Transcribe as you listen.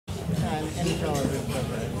Good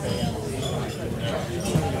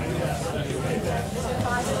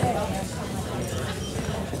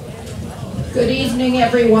evening,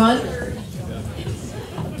 everyone.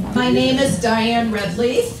 My name is Diane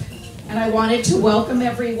Redleaf, and I wanted to welcome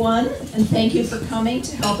everyone and thank you for coming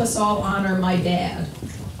to help us all honor my dad.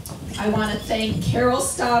 I want to thank Carol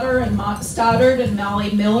Stoddard and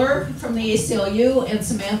Molly Miller from the ACLU and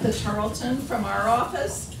Samantha Tarleton from our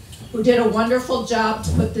office, who did a wonderful job to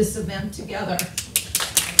put this event together.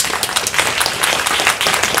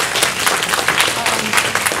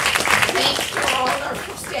 Thanks to all our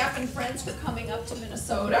staff and friends for coming up to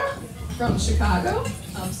Minnesota from Chicago.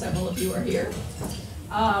 Several of you are here.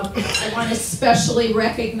 I want to especially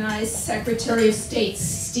recognize Secretary of State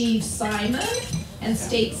Steve Simon and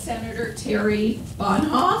State Senator Terry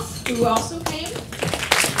Bonhoeff, who also came.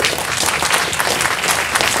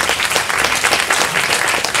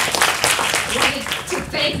 I wanted to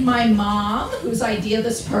thank my mom, whose idea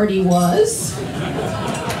this party was,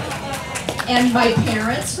 and my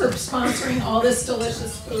parents for sponsoring all this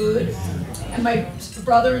delicious food, and my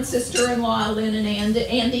brother and sister-in-law, Lynn and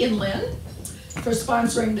Andy and Lynn, for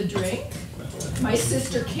sponsoring the drink, my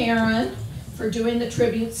sister Karen for doing the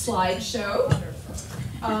tribute slideshow.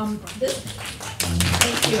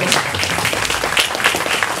 Thank you.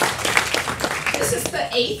 This is the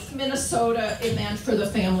 8th Minnesota event for the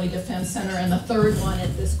Family Defense Center and the 3rd one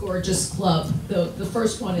at this gorgeous club, the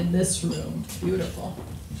first one in this room. Beautiful.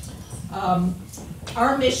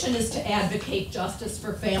 Our mission is to advocate justice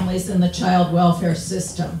for families in the child welfare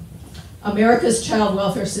system. America's child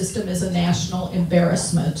welfare system is a national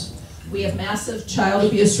embarrassment. We have massive child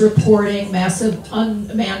abuse reporting, massive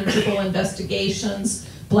unmanageable investigations,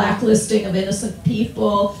 blacklisting of innocent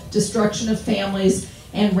people, destruction of families,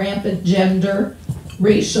 and rampant gender,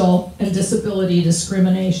 racial, and disability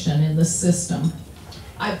discrimination in the system.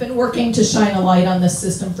 I've been working to shine a light on this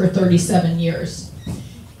system for 37 years.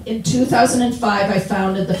 In 2005, I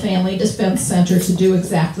founded the Family Defense Center to do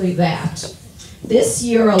exactly that. This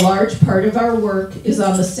year, a large part of our work is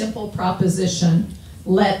on the simple proposition,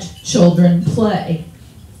 let children play.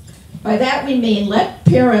 By that we mean let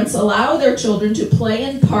parents allow their children to play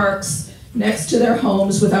in parks next to their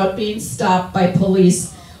homes without being stopped by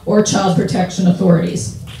police or child protection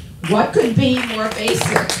authorities. What could be more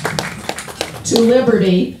basic to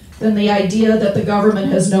liberty than the idea that the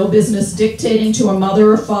government has no business dictating to a mother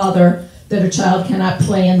or father that a child cannot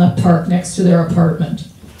play in the park next to their apartment?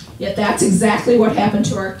 Yet that's exactly what happened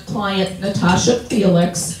to our client, Natasha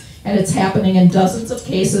Felix, and it's happening in dozens of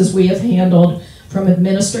cases we have handled, from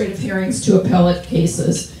administrative hearings to appellate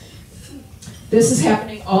cases. This is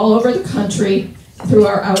happening all over the country through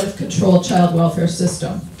our out-of-control child welfare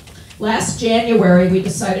system. Last January, we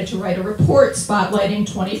decided to write a report spotlighting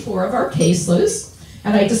 24 of our cases,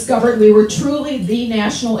 and I discovered we were truly the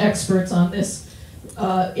national experts on this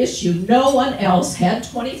issue. No one else had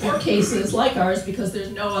 24 cases like ours because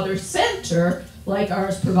there's no other center like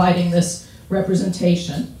ours providing this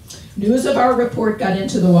representation. News of our report got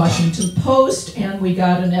into the Washington Post, and we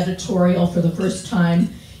got an editorial for the first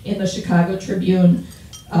time in the Chicago Tribune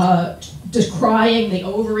decrying the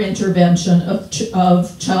over-intervention of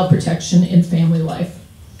child protection in family life.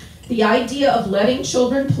 The idea of letting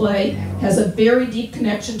children play has a very deep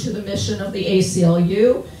connection to the mission of the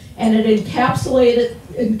ACLU, and it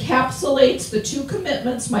encapsulates the two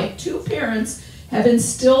commitments my two parents have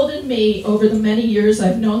instilled in me over the many years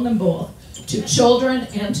I've known them both, to children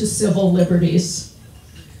and to civil liberties.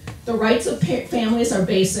 The rights of families are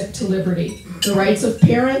basic to liberty. The rights of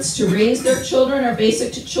parents to raise their children are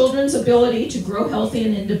basic to children's ability to grow healthy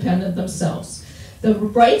and independent themselves. The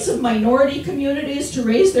rights of minority communities to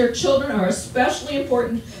raise their children are especially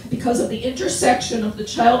important because of the intersection of the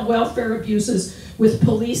child welfare abuses with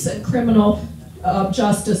police and criminal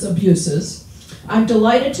justice abuses. I'm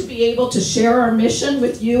delighted to be able to share our mission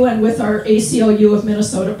with you and with our ACLU of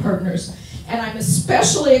Minnesota partners. And I'm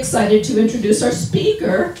especially excited to introduce our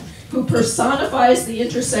speaker, who personifies the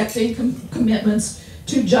intersecting commitments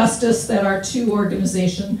to justice that our two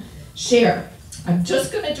organizations share. I'm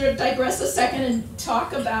just going to digress a second and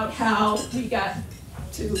talk about how we got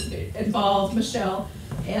to involve Michele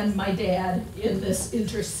and my dad in this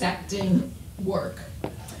intersecting work.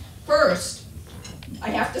 First, I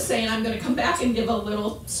have to say, and I'm going to come back and give a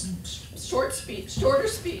little shorter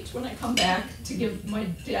speech when I come back to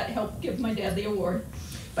help give my dad the award.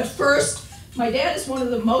 But first, my dad is one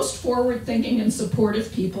of the most forward-thinking and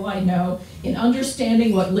supportive people I know in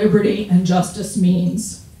understanding what liberty and justice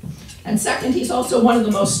means. And second, he's also one of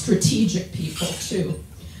the most strategic people, too.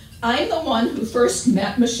 I'm the one who first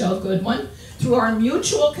met Michele Goodwin through our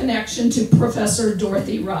mutual connection to Professor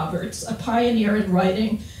Dorothy Roberts, a pioneer in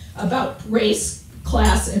writing about race,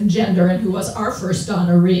 class, and gender, and who was our first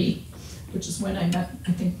honoree, which is when I met,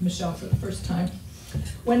 I think, Michele for the first time.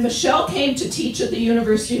 When Michele came to teach at the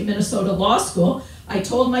University of Minnesota Law School, I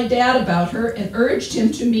told my dad about her and urged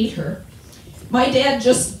him to meet her. My dad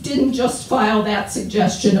didn't just file that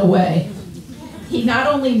suggestion away. He not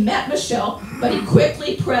only met Michele, but he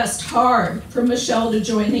quickly pressed hard for Michele to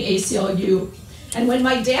join the ACLU. And when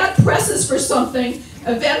my dad presses for something,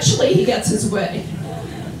 eventually he gets his way.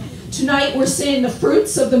 Tonight we're seeing the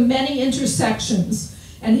fruits of the many intersections,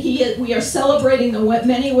 and we are celebrating the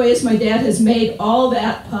many ways my dad has made all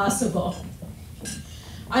that possible.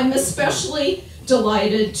 I'm especially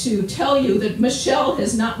delighted to tell you that Michele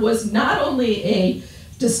was not only a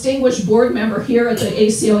distinguished board member here at the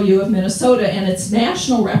ACLU of Minnesota and its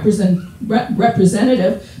national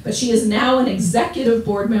representative, but she is now an executive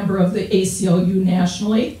board member of the ACLU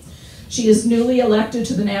nationally. She is newly elected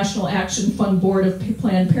to the National Action Fund Board of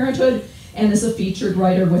Planned Parenthood and is a featured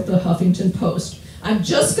writer with the Huffington Post. I'm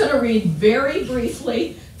just going to read very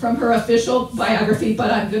briefly from her official biography,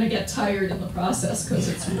 but I'm going to get tired in the process because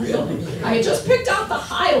it's really, I just picked out the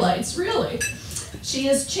highlights, really. She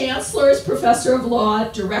is Chancellor's Professor of Law,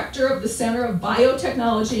 Director of the Center of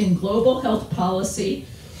Biotechnology and Global Health Policy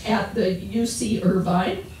at the UC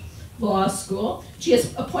Irvine Law School. She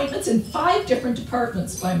has appointments in 5 different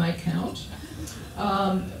departments by my count.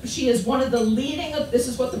 She is one of the leading, this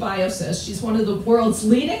is what the bio says, she's one of the world's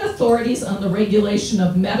leading authorities on the regulation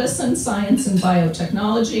of medicine, science, and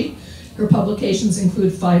biotechnology. Her publications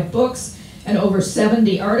include 5 books and over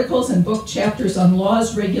 70 articles and book chapters on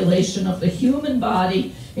laws, regulation of the human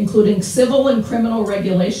body, including civil and criminal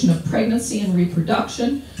regulation of pregnancy and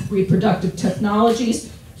reproduction, reproductive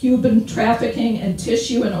technologies, human trafficking, and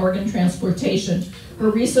tissue and organ transportation. Her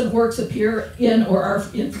recent works appear in or are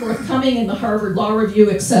forthcoming in the Harvard Law Review,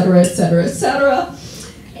 et cetera, et cetera, et cetera.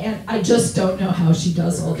 And I just don't know how she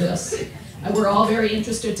does all this. And we're all very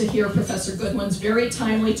interested to hear Professor Goodwin's very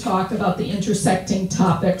timely talk about the intersecting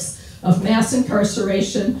topics of mass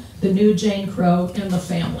incarceration, the new Jane Crow, and the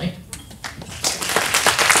family.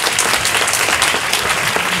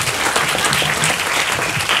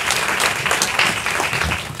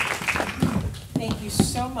 Thank you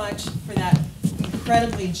so much for that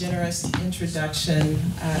incredibly generous introduction.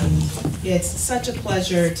 It's such a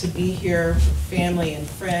pleasure to be here, family and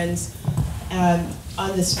friends, on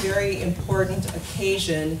this very important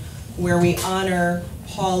occasion where we honor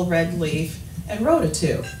Paul Redleaf and Rhoda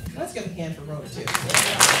too. Let's give a hand for Rhoda too.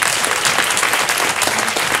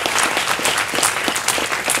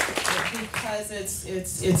 Because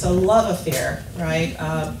it's a love affair, right?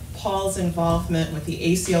 Paul's involvement with the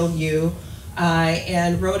ACLU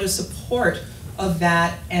and Rhoda's support of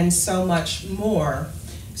that and so much more.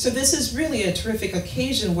 So this is really a terrific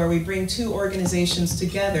occasion where we bring 2 organizations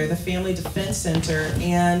together, the Family Defense Center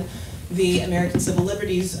and the American Civil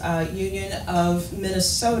Liberties Union of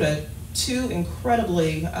Minnesota, 2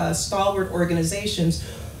 incredibly stalwart organizations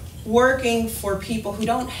working for people who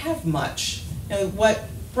don't have much. Now, what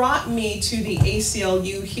brought me to the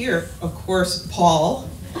ACLU here, of course, Paul,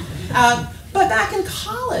 but back in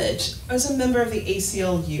college, I was a member of the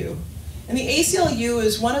ACLU. And the ACLU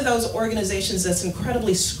is one of those organizations that's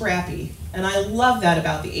incredibly scrappy, and I love that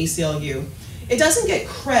about the ACLU. It doesn't get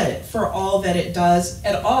credit for all that it does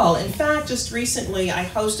at all. In fact, just recently I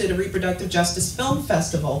hosted a reproductive justice film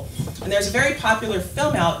festival, and there's a very popular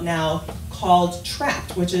film out now called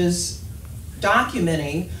Trapped, which is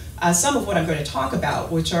documenting some of what I'm going to talk about,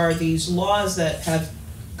 which are these laws that have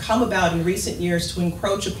come about in recent years to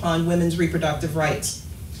encroach upon women's reproductive rights.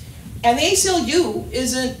 And the ACLU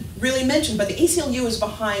isn't really mentioned, but the ACLU is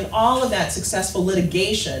behind all of that successful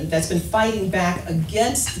litigation that's been fighting back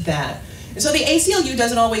against that. And so the ACLU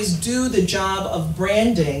doesn't always do the job of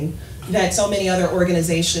branding that so many other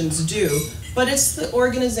organizations do, but it's the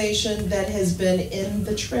organization that has been in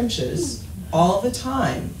the trenches all the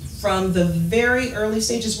time, from the very early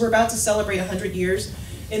stages. We're about to celebrate 100 years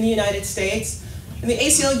in the United States. And the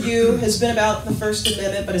ACLU has been about the First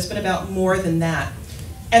Amendment, but it's been about more than that.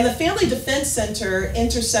 And the Family Defense Center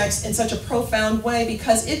intersects in such a profound way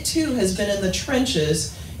because it too has been in the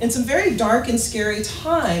trenches in some very dark and scary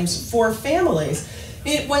times for families.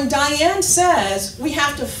 When Diane says we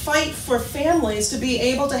have to fight for families to be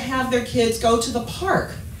able to have their kids go to the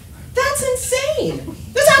park, that's insane.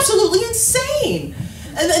 That's absolutely insane.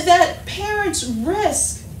 And that parents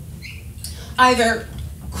risk either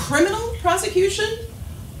criminal prosecution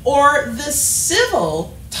or the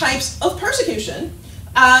civil types of persecution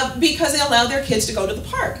because they allow their kids to go to the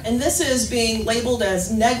park. And this is being labeled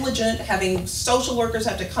as negligent, having social workers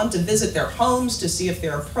have to come to visit their homes to see if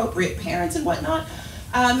they're appropriate parents and whatnot.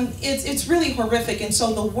 It's really horrific. And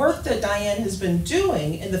so the work that Diane has been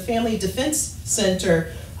doing in the Family Defense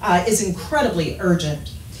Center is incredibly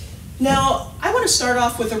urgent. Now, I want to start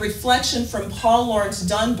off with a reflection from Paul Laurence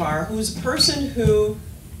Dunbar, who's a person who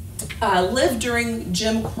lived during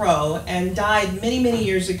Jim Crow and died many, many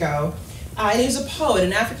years ago. And he was a poet,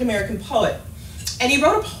 an African-American poet. And he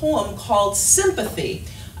wrote a poem called Sympathy.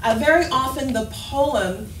 Very often the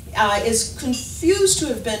poem is confused to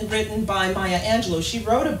have been written by Maya Angelou. She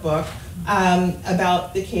wrote a book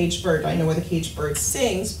about the caged bird. I know where the caged bird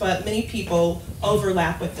sings, but many people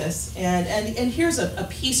overlap with this. And here's a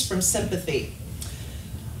piece from Sympathy.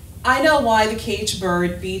 I know why the caged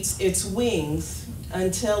bird beats its wings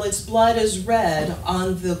until its blood is red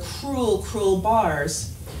on the cruel, cruel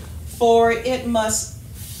bars. For it must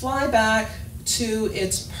fly back to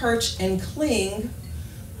its perch and cling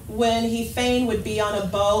when he fain would be on a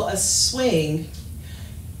bow a-swing.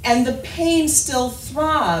 And the pain still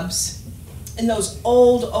throbs in those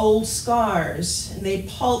old, old scars, and they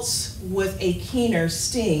pulse with a keener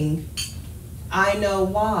sting. I know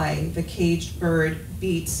why the caged bird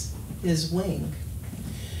beats his wing.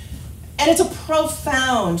 And it's a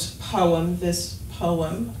profound poem, this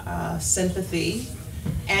poem, Sympathy.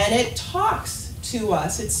 And it talks to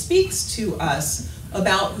us, it speaks to us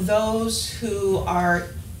about those who are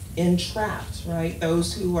entrapped, right?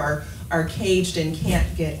 Those who are caged and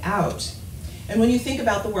can't get out. And when you think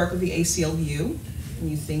about the work of the ACLU, and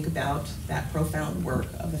you think about that profound work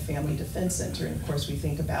of the Family Defense Center, and of course we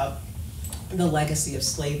think about the legacy of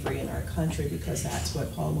slavery in our country, because that's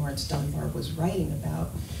what Paul Laurence Dunbar was writing about,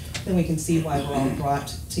 then we can see why we're all brought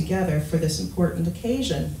together for this important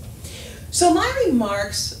occasion. So my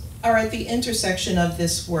remarks are at the intersection of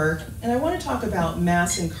this work, and I want to talk about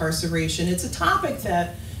mass incarceration. It's a topic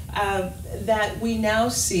that we now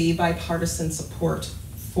see bipartisan support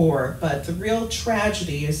for, but the real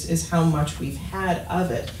tragedy is how much we've had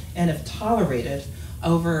of it and have tolerated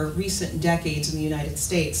over recent decades in the United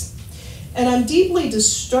States. And I'm deeply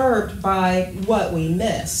disturbed by what we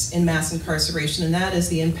miss in mass incarceration, and that is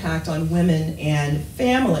the impact on women and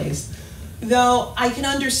families. Though I can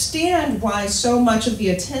understand why so much of the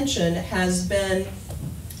attention has been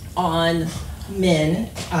on men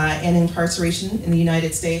and incarceration in the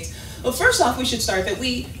United States. Well, first off, we should start that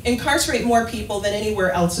we incarcerate more people than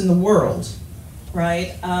anywhere else in the world,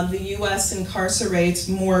 right? The US incarcerates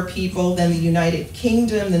more people than the United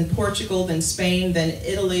Kingdom, than Portugal, than Spain, than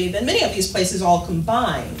Italy, than many of these places all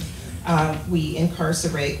combined. We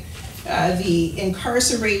incarcerate. The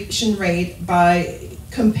incarceration rate, by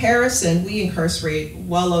comparison, we incarcerate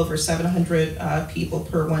well over 700 people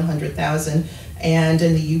per 100,000, and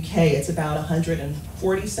in the UK it's about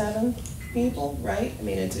 147 people, right? I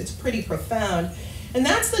mean, it's pretty profound. And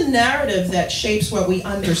that's the narrative that shapes what we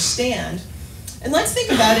understand. And let's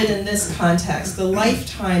think about it in this context, the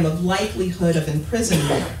lifetime of likelihood of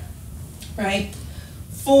imprisonment, right?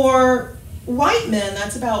 For white men,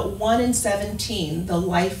 that's about 1 in 17, the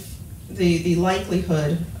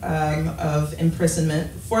likelihood of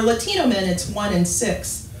imprisonment. For Latino men, it's 1 in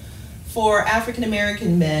 6. For African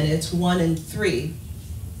American men, it's 1 in 3.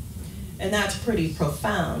 And that's pretty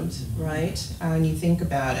profound, right, when you think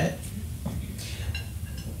about it.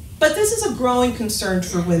 But this is a growing concern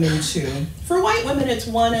for women too. For white women, it's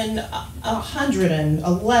 1 in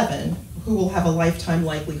 111 who will have a lifetime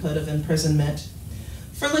likelihood of imprisonment.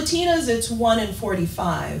 For Latinas, it's 1 in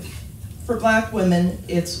 45. For black women,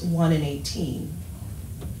 it's 1 in 18.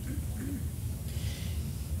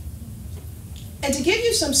 And to give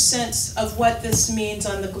you some sense of what this means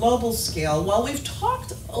on the global scale, while we've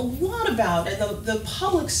talked a lot about, in the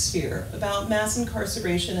public sphere, about mass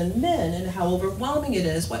incarceration in men and how overwhelming it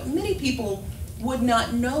is, what many people would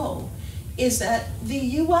not know is that the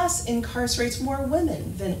US incarcerates more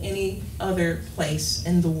women than any other place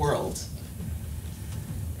in the world.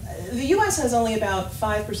 The US has only about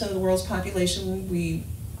 5% of the world's population. We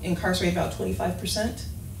incarcerate about 25%,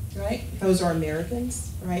 right? Those are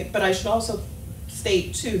Americans, right? But I should also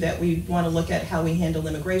state too that we want to look at how we handle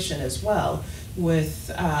immigration as well.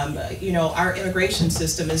 With, our immigration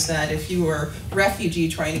system is that if you are a refugee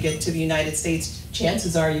trying to get to the United States,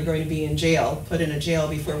 chances are you're going to be in jail, put in a jail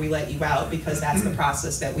before we let you out, because that's the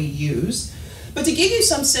process that we use. But to give you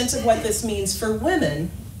some sense of what this means for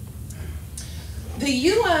women, the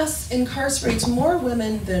US incarcerates more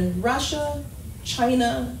women than Russia,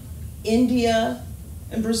 China, India,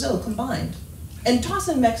 and Brazil combined. And toss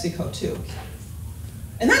in Mexico too.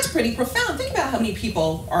 And that's pretty profound. Think about how many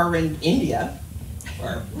people are in India,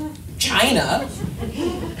 or China,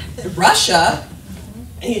 Russia,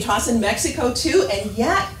 and you toss in Mexico too, and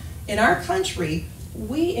yet in our country,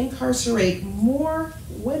 we incarcerate more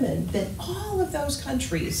women than all of those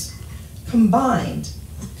countries combined.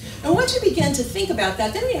 And once you begin to think about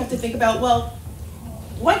that, then we have to think about, well,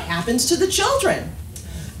 what happens to the children?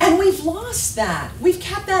 And we've lost that. We've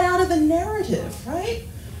kept that out of the narrative, right?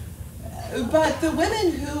 But the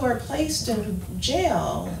women who are placed in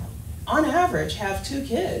jail, on average, have 2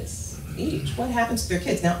 kids each. What happens to their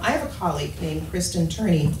kids? Now, I have a colleague named Kristen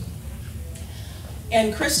Turney,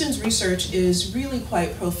 and Kristen's research is really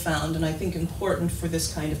quite profound and I think important for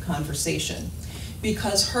this kind of conversation,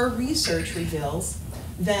 because her research reveals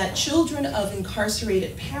that children of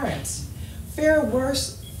incarcerated parents fare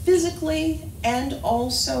worse physically and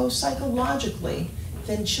also psychologically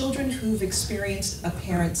than children who've experienced a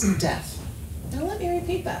parent's death. Now let me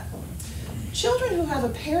repeat that. Children who have a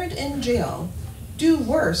parent in jail do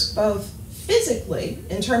worse both physically,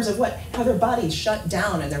 in terms of how their bodies shut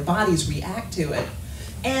down and their bodies react to it,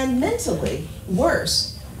 and mentally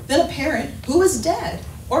worse than a parent who is dead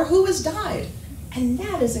or who has died. And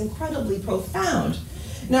that is incredibly profound.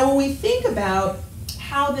 Now, when we think about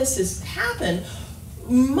how this has happened,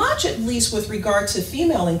 much at least with regard to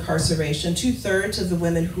female incarceration, 2/3 of the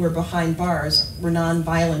women who are behind bars were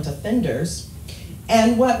nonviolent offenders.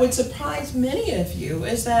 And what would surprise many of you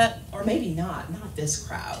is that, or maybe not this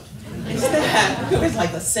crowd, is that, who is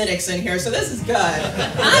like the cynics in here, so this is good.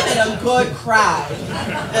 I'm in a good crowd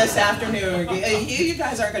this afternoon. You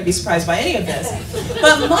guys aren't going to be surprised by any of this.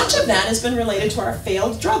 But much of that has been related to our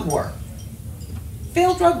failed drug war.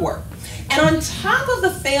 Failed drug war. And on top of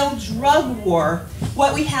the failed drug war,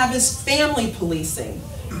 what we have is family policing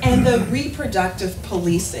and the reproductive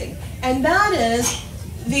policing. And that is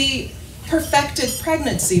the perfected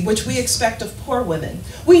pregnancy, which we expect of poor women.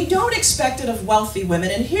 We don't expect it of wealthy women,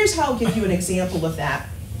 and here's how I'll give you an example of that.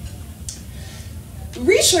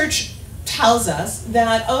 Research tells us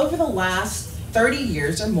that over the last 30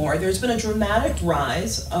 years or more, there's been a dramatic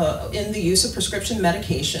rise in the use of prescription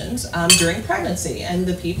medications during pregnancy, and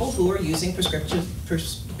the people who are using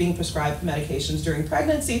being prescribed medications during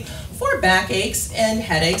pregnancy for backaches and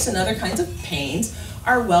headaches and other kinds of pains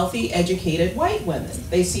are wealthy, educated white women.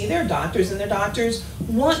 They see their doctors, and their doctors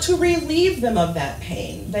want to relieve them of that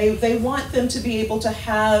pain. They want them to be able to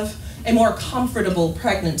have a more comfortable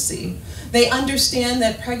pregnancy. They understand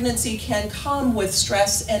that pregnancy can come with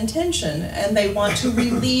stress and tension, and they want to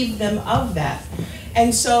relieve them of that.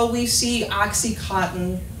 And so we see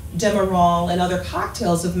Oxycontin, Demerol, and other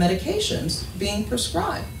cocktails of medications being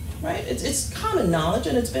prescribed, right? It's common knowledge,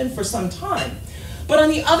 and it's been for some time. But on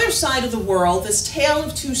the other side of the world, this tale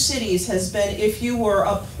of 2 cities has been if you were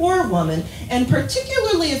a poor woman, and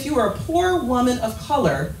particularly if you were a poor woman of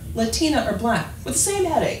color, Latina or black, with the same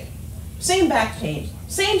headache, same back pain,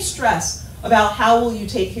 same stress about how will you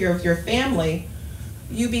take care of your family,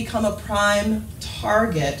 you become a prime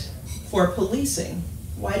target for policing.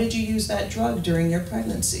 Why did you use that drug during your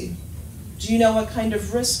pregnancy? Do you know what kind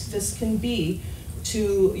of risk this can be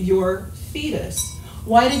to your fetus?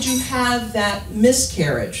 Why did you have that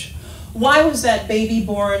miscarriage? Why was that baby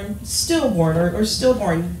born stillborn or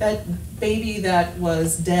stillborn, that baby that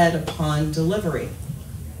was dead upon delivery?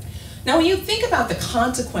 Now, when you think about the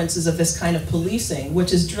consequences of this kind of policing,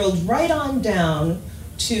 which is drilled right on down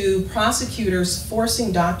to prosecutors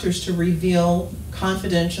forcing doctors to reveal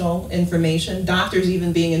confidential information, doctors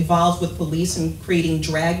even being involved with police and creating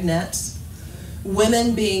drag nets,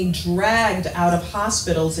 women being dragged out of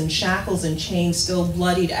hospitals in shackles and chains, still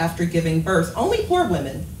bloodied after giving birth. Only poor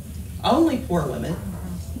women. Only poor women.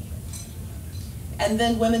 And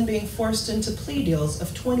then women being forced into plea deals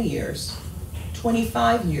of 20 years,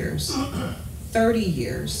 25 years, 30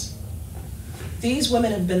 years. These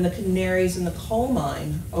women have been the canaries in the coal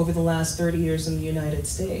mine over the last 30 years in the United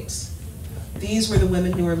States. These were the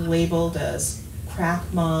women who were labeled as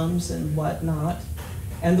crack moms and whatnot.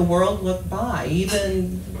 And the world looked by.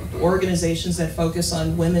 Even organizations that focus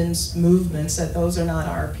on women's movements said those are not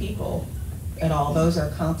our people at all. Those are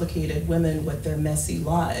complicated women with their messy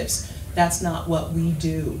lives. That's not what we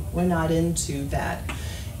do. We're not into that.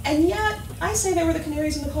 And yet, I say they were the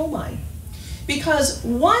canaries in the coal mine. Because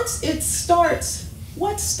once it starts,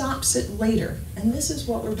 what stops it later? And this is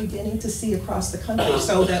what we're beginning to see across the country.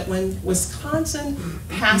 So that when Wisconsin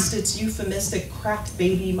passed its euphemistic cracked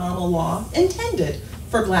baby mama law, intended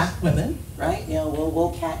for black women, right? You know,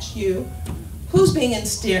 we'll catch you. Who's being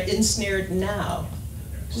ensnared now?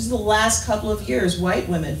 Just the last couple of years, white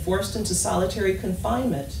women forced into solitary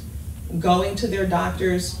confinement, going to their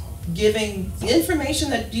doctors giving information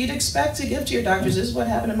that you'd expect to give to your doctors. This is what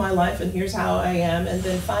happened in my life, and here's how I am, and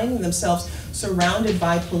then finding themselves surrounded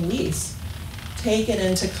by police, taken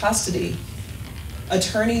into custody,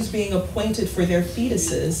 attorneys being appointed for their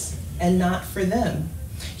fetuses and not for them.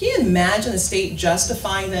 Can you imagine the state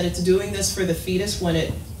justifying that it's doing this for the fetus when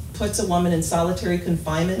it puts a woman in solitary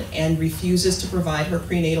confinement and refuses to provide her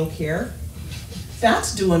prenatal care?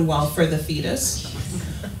 That's doing well for the fetus.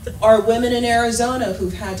 Or women in Arizona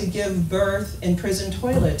who've had to give birth in prison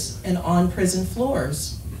toilets and on prison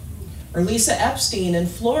floors. Or Lisa Epstein in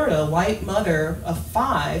Florida, a white mother of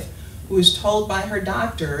 5, who was told by her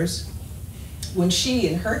doctors when she,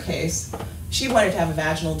 in her case, she wanted to have a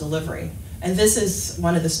vaginal delivery. And this is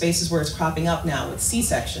one of the spaces where it's cropping up now with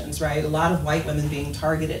C-sections, right? A lot of white women being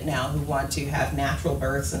targeted now who want to have natural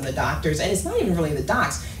births, and the doctors, and it's not even really the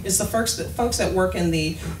docs, it's the folks that work in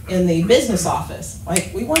the business office. Like,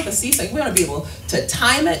 we want the C-section, we want to be able to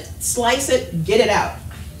time it, slice it, get it out,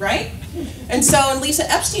 right? And so in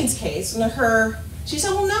Lisa Epstein's case, she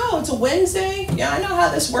said, well, no, it's a Wednesday. Yeah, I know how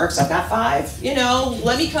this works. I've got 5,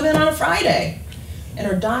 let me come in on a Friday. And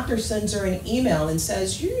her doctor sends her an email and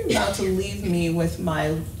says, you're about to leave me with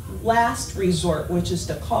my last resort, which is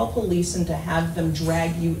to call police and to have them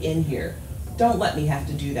drag you in here. Don't let me have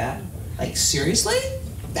to do that. Like, seriously?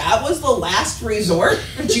 That was the last resort?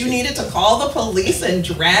 But you needed to call the police and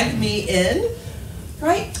drag me in?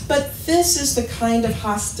 Right? But this is the kind of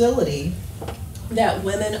hostility that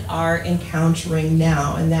women are encountering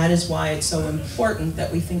now, and that is why it's so important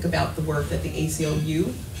that we think about the work that the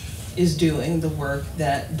ACLU is doing, the work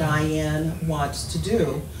that Diane wants to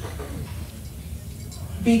do,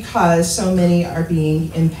 because so many are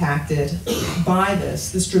being impacted by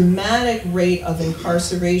this. This dramatic rate of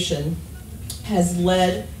incarceration has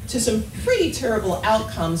led to some pretty terrible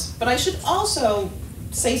outcomes, but I should also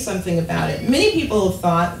say something about it. Many people have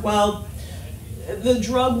thought, well, the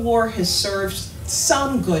drug war has served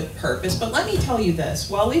some good purpose, but let me tell you this.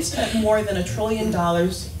 While we've spent more than $1 trillion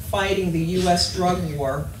fighting the US drug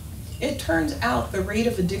war, it turns out the rate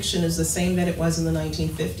of addiction is the same that it was in the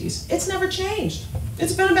 1950s. It's never changed.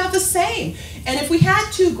 It's been about the same. And if we had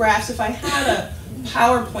 2 graphs, if I had a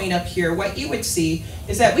PowerPoint up here, what you would see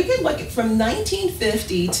is that we could look at from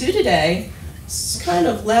 1950 to today, kind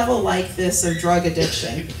of level like this of drug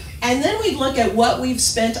addiction. And then we'd look at what we've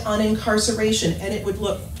spent on incarceration, and it would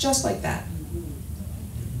look just like that.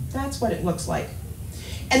 That's what it looks like.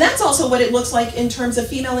 And that's also what it looks like in terms of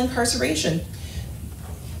female incarceration.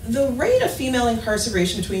 The rate of female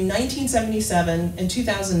incarceration between 1977 and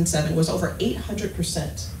 2007 was over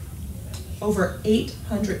 800%. Over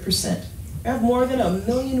 800%. We have more than 1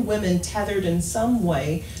 million women tethered in some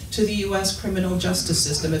way to the US criminal justice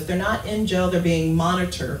system. If they're not in jail, they're being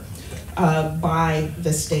monitored by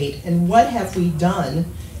the state. And what have we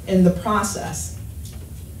done in the process?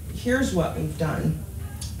 Here's what we've done.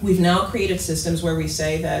 We've now created systems where we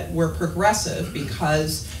say that we're progressive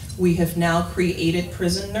because we have now created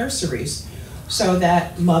prison nurseries so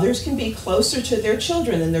that mothers can be closer to their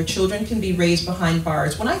children and their children can be raised behind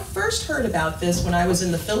bars. When I first heard about this when I was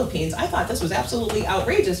in the Philippines, I thought this was absolutely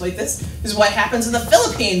outrageous. Like, this is what happens in the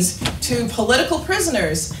Philippines to political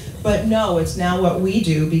prisoners. But no, it's now what we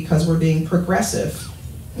do because we're being progressive.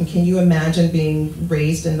 And can you imagine being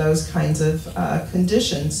raised in those kinds of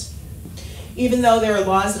conditions? Even though there are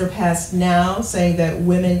laws that are passed now saying that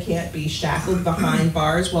women can't be shackled behind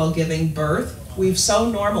bars while giving birth, we've so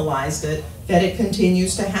normalized it that it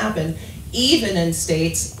continues to happen. Even in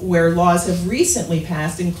states where laws have recently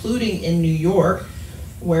passed, including in New York,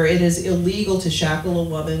 where it is illegal to shackle a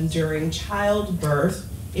woman during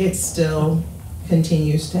childbirth, it still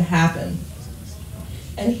continues to happen.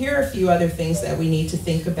 And here are a few other things that we need to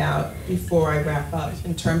think about before I wrap up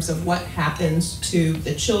in terms of what happens to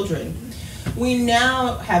the children. We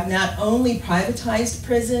now have not only privatized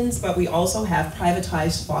prisons, but we also have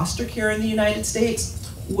privatized foster care in the United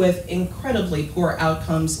States with incredibly poor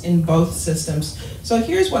outcomes in both systems. So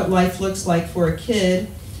here's what life looks like for a kid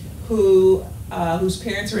whose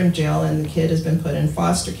parents are in jail and the kid has been put in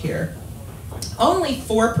foster care. Only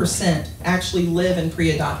 4% actually live in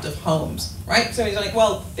pre-adoptive homes, right? So he's like,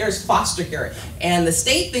 well, there's foster care. And the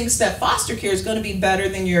state thinks that foster care is going to be better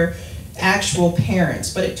than your actual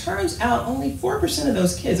parents. But it turns out only 4% of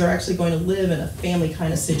those kids are actually going to live in a family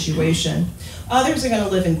kind of situation. Others are going to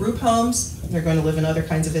live in group homes. They're going to live in other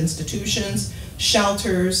kinds of institutions,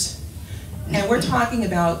 shelters. And we're talking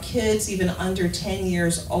about kids even under 10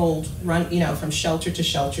 years old run, from shelter to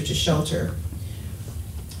shelter to shelter.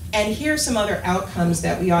 And here's some other outcomes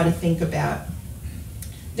that we ought to think about.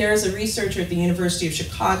 There's a researcher at the University of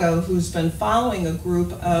Chicago who's been following a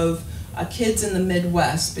group of kids in the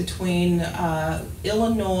Midwest between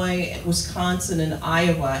Illinois, Wisconsin, and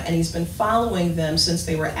Iowa, and he's been following them since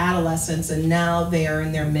they were adolescents, and now they are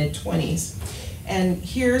in their mid-20s. And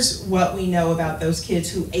here's what we know about those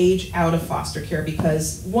kids who age out of foster care,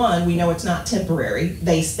 because one, we know it's not temporary,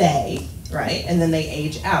 they stay, right? And then they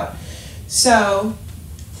age out. So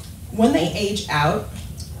when they age out,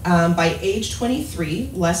 by age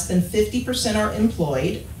 23, less than 50% are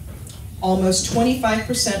employed, almost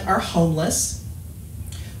 25% are homeless,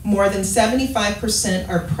 more than 75%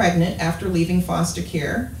 are pregnant after leaving foster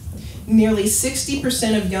care, nearly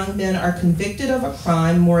 60% of young men are convicted of a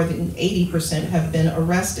crime, more than 80% have been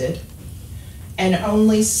arrested, and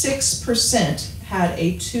only 6% had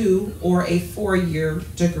a 2 or a 4-year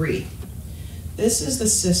degree. This is the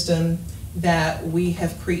system that we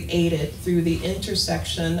have created through the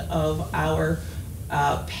intersection of our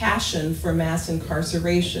passion for mass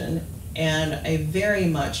incarceration and a very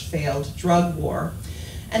much failed drug war.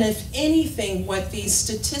 And if anything, what these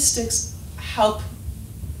statistics help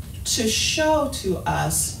to show to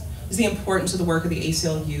us is the importance of the work of the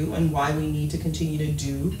ACLU and why we need to continue to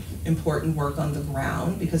do important work on the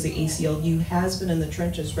ground, because the ACLU has been in the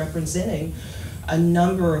trenches representing a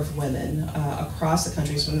number of women across the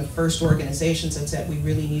country. It's one of the first organizations that said we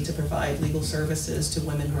really need to provide legal services to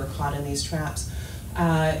women who are caught in these traps,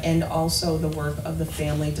 and also the work of the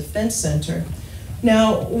Family Defense Center.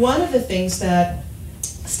 Now, one of the things that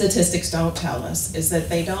statistics don't tell us is that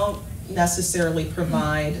they don't necessarily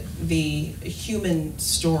provide the human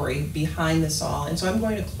story behind this all. And so I'm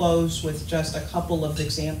going to close with just a couple of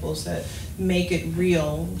examples that make it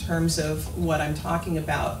real in terms of what I'm talking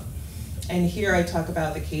about. And here I talk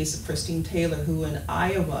about the case of Christine Taylor, who in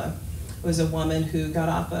Iowa was a woman who got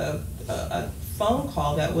off a phone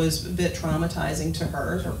call that was a bit traumatizing to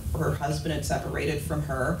her. Her husband had separated from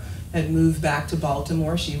her, had moved back to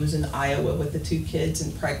Baltimore. She was in Iowa with the 2 kids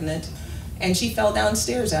and pregnant. And she fell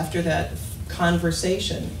downstairs after that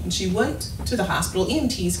conversation. And she went to the hospital.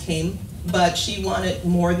 EMTs came, but she wanted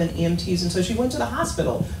more than EMTs, and so she went to the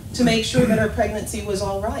hospital to make sure that her pregnancy was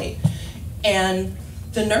all right. And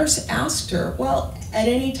the nurse asked her, well, at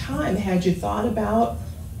any time, had you thought about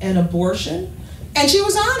an abortion? And she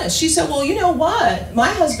was honest. She said, well, you know what? My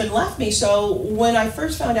husband left me, so when I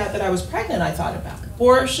first found out that I was pregnant, I thought about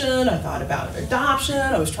abortion, I thought about adoption,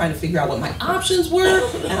 I was trying to figure out what my options were,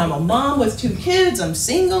 and I'm a mom with 2 kids, I'm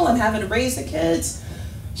single, I'm having to raise the kids.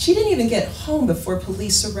 She didn't even get home before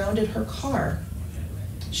police surrounded her car.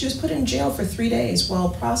 She was put in jail for 3 days while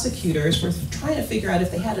prosecutors were trying to figure out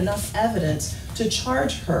if they had enough evidence to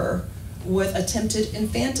charge her with attempted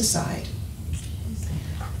infanticide.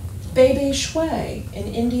 Bebe Shui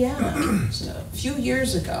in Indiana, a few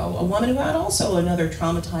years ago, a woman who had also another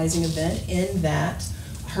traumatizing event in that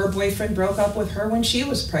her boyfriend broke up with her when she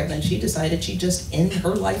was pregnant. She decided she'd just end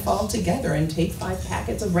her life altogether and take 5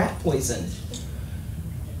 packets of rat poison.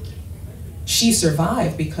 She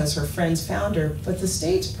survived because her friends found her, but the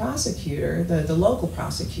state's prosecutor, the local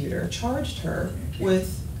prosecutor, charged her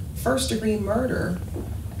with first-degree murder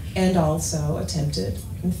and also attempted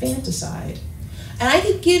infanticide. And I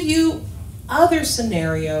could give you other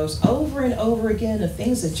scenarios over and over again of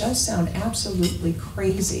things that just sound absolutely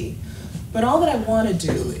crazy. But all that I want to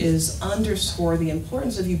do is underscore the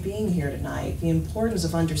importance of you being here tonight, the importance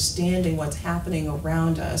of understanding what's happening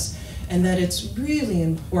around us, and that it's really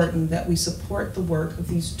important that we support the work of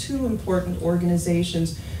these 2 important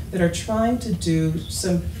organizations that are trying to do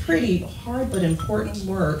some pretty hard but important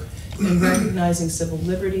work in recognizing civil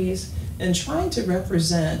liberties and trying to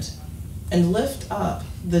represent and lift up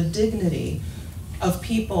the dignity of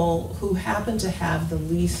people who happen to have the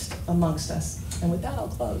least amongst us. And with that, I'll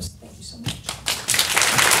close. Thank you so much.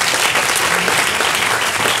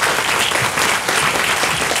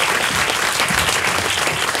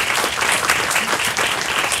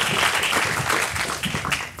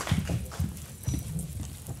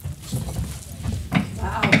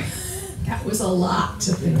 Wow, that was a lot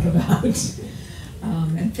to think about.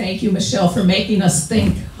 And thank you, Michele, for making us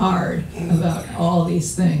think hard about all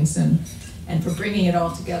these things and for bringing it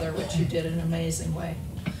all together, which you did in an amazing way.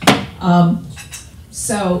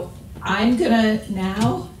 So I'm gonna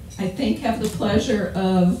now, I think, have the pleasure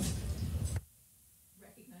of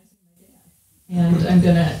recognizing my dad. And I'm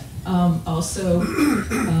gonna also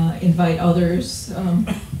invite others.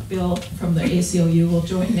 Bill from the ACLU will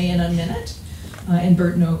join me in a minute, and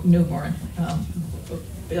Burt Neuborne.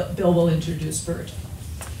 Bill will introduce Burt.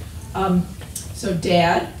 So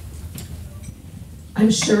Dad, I'm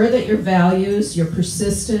sure that your values, your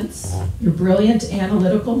persistence, your brilliant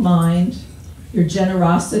analytical mind, your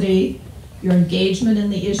generosity, your engagement in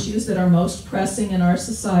the issues that are most pressing in our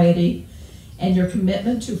society, and your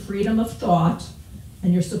commitment to freedom of thought,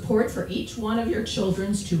 and your support for each one of your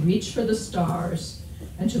children to reach for the stars,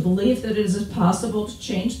 and to believe that it is possible to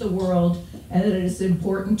change the world and that it is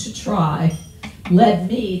important to try, led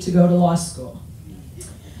me to go to law school.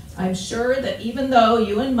 I'm sure that even though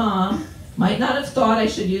you and Mom might not have thought I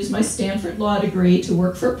should use my Stanford law degree to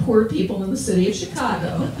work for poor people in the city of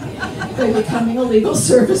Chicago by becoming a legal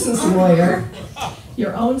services lawyer,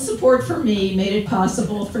 your own support for me made it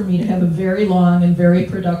possible for me to have a very long and very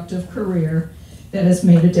productive career that has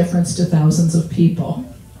made a difference to thousands of people.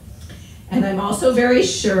 And I'm also very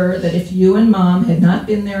sure that if you and Mom had not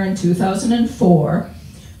been there in 2004,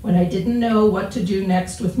 when I didn't know what to do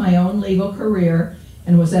next with my own legal career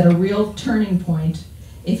and was at a real turning point,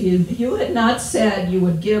 if you had not said you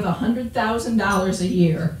would give $100,000 a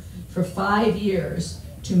year for 5 years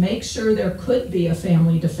to make sure there could be a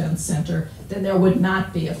family defense center, then there would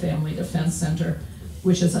not be a family defense center,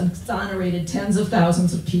 which has exonerated tens of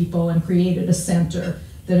thousands of people and created a center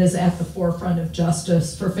that is at the forefront of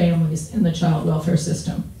justice for families in the child welfare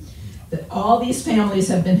system. That all these families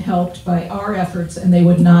have been helped by our efforts, and they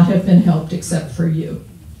would not have been helped except for you.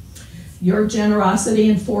 Your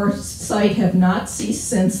generosity and foresight have not ceased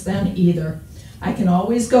since then either. I can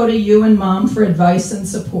always go to you and Mom for advice and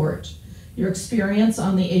support. Your experience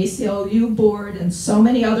on the ACLU board and so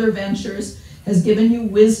many other ventures has given you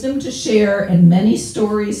wisdom to share and many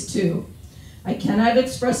stories too. I cannot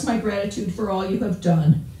express my gratitude for all you have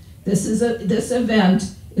done. This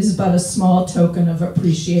event is but a small token of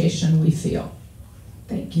appreciation we feel.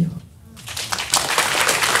 Thank you.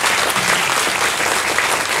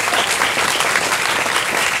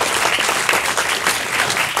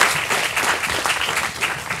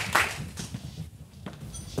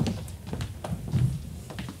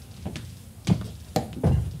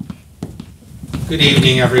 Good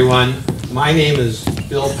evening, everyone. My name is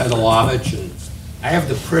Bill Pentelovitch, and I have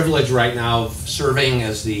the privilege right now of serving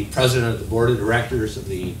as the president of the board of directors of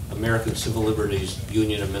the American Civil Liberties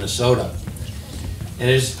Union of Minnesota. And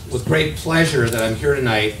it is with great pleasure that I'm here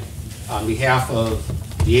tonight on behalf of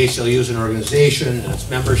the ACLU as an organization and its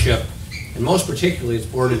membership, and most particularly its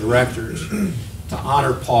board of directors, to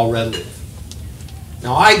honor Paul Redleaf.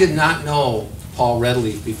 Now, I did not know Paul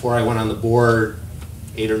Redleaf before I went on the board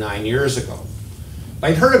 8 or 9 years ago.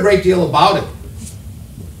 I'd heard a great deal about him,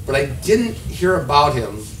 but I didn't hear about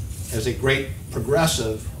him as a great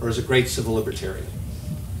progressive or as a great civil libertarian.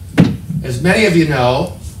 As many of you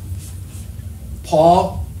know,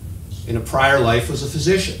 Paul, in a prior life, was a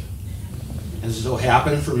physician. As it so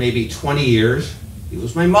happened, for maybe 20 years, he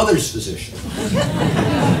was my mother's physician.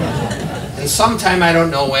 And sometime, I don't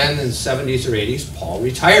know when, in the 70s or 80s, Paul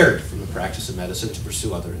retired from the practice of medicine to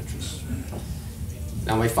pursue other interests.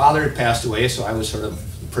 Now, my father had passed away, so I was sort of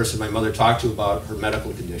the person my mother talked to about her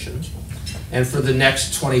medical conditions. And for the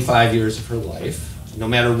next 25 years of her life, no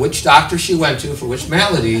matter which doctor she went to for which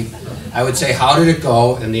malady, I would say, "How did it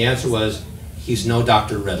go?" And the answer was, "He's no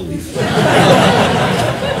Dr. Redleaf."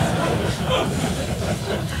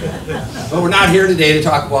 But we're not here today to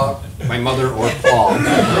talk about my mother or Paul.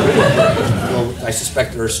 Well, I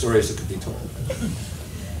suspect there are stories that could be told.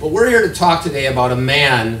 But we're here to talk today about a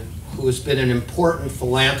man who has been an important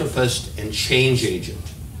philanthropist and change agent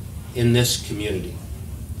in this community.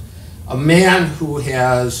 A man who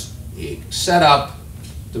has set up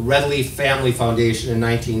the Redleaf Family Foundation in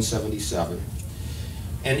 1977.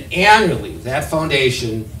 And annually, that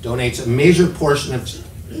foundation donates a major portion of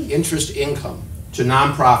interest income to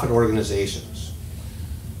nonprofit organizations.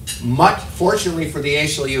 Fortunately for the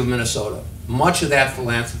ACLU of Minnesota, much of that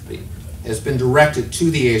philanthropy has been directed to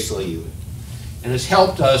the ACLU and has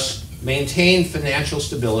helped us maintain financial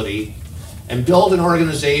stability and build an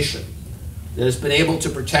organization that has been able to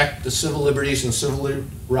protect the civil liberties and civil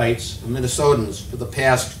rights of Minnesotans for the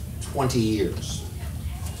past 20 years.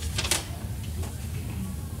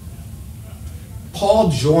 Paul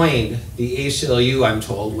joined the ACLU, I'm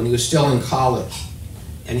told, when he was still in college,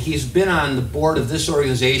 and he's been on the board of this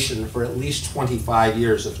organization for at least 25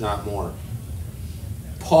 years, if not more.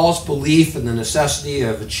 Paul's belief in the necessity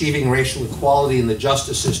of achieving racial equality in the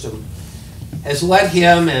justice system has led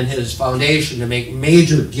him and his foundation to make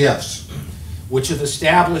major gifts, which have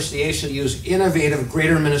established the ACLU's innovative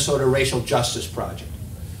Greater Minnesota Racial Justice Project,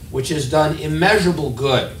 which has done immeasurable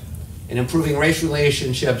good in improving race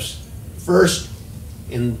relationships, first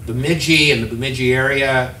in Bemidji and the Bemidji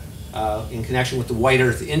area in connection with the White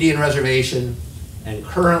Earth Indian Reservation, and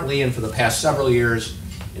currently and for the past several years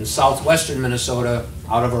in southwestern Minnesota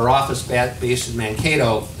out of our office based in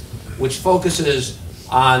Mankato, which focuses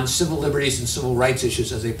on civil liberties and civil rights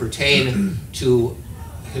issues as they pertain to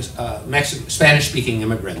Spanish-speaking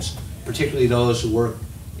immigrants, particularly those who work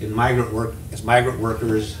in migrant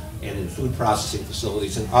workers and in food processing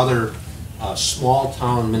facilities and other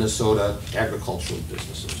small-town Minnesota agricultural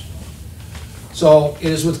businesses. So it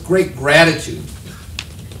is with great gratitude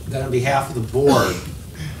that on behalf of the board,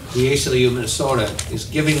 the ACLU Minnesota is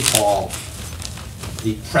giving Paul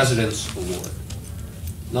the President's Award.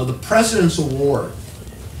 Now, the President's Award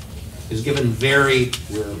is given very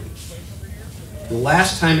rarely. The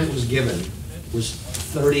last time it was given was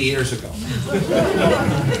 30 years ago,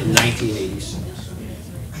 in 1986.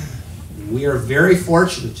 We are very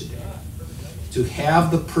fortunate today to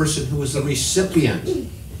have the person who was the recipient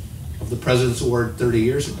of the President's Award 30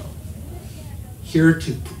 years ago here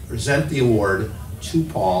to present the award to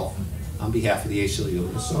Paul on behalf of the ACLU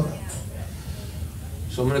Minnesota.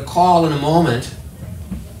 So I'm going to call in a moment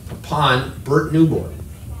upon Burt Neuborne,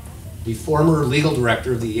 the former legal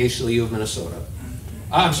director of the ACLU of Minnesota,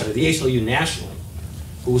 the ACLU nationally,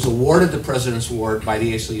 who was awarded the President's Award by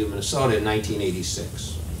the ACLU of Minnesota in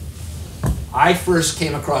 1986. I first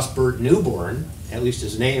came across Burt Neuborne, at least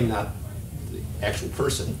his name, not the actual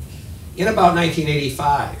person, in about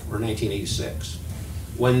 1985 or 1986,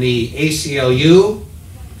 when the ACLU,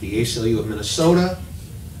 the ACLU of Minnesota,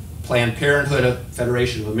 Planned Parenthood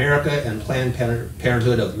Federation of America, and Planned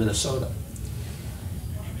Parenthood of Minnesota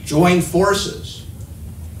joined forces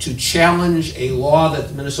to challenge a law that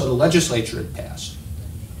the Minnesota legislature had passed,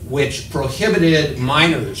 which prohibited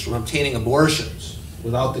minors from obtaining abortions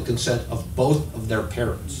without the consent of both of their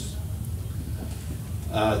parents.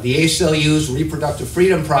 The ACLU's Reproductive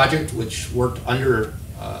Freedom Project, which worked under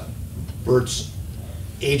Burt's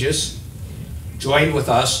aegis, joined with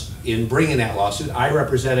us in bringing that lawsuit. I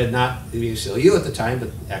represented not the ACLU at the time, but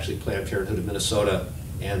actually Planned Parenthood of Minnesota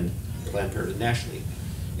and Planned Parenthood nationally,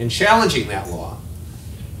 in challenging that law,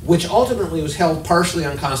 which ultimately was held partially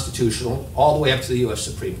unconstitutional all the way up to the US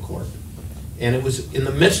Supreme Court. And it was in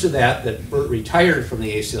the midst of that that Burt retired from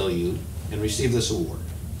the ACLU and received this award.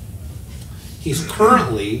 He's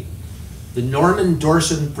currently the Norman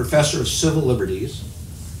Dorson Professor of Civil Liberties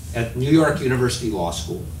at New York University Law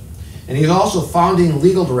School. And he's also founding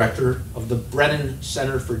legal director of the Brennan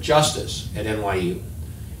Center for Justice at NYU,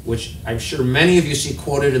 which I'm sure many of you see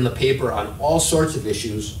quoted in the paper on all sorts of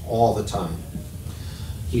issues all the time.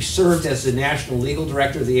 He served as the national legal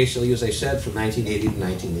director of the ACLU, as I said, from 1980 to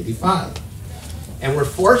 1985. And we're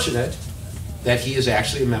fortunate that he is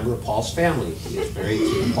actually a member of Paul's family. He is married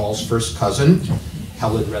to Paul's first cousin,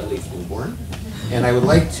 Helen Redleaf Neuborne. And I would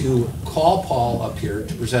like to call Paul up here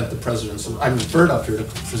to present the President's, Burt up here to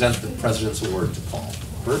present the President's Award to Paul.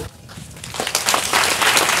 Burt?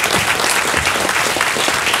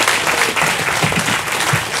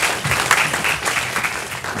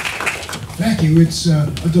 Thank you. It's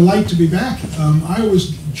a delight to be back. I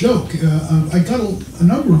always joke, I got a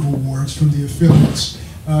number of awards from the affiliates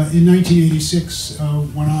in 1986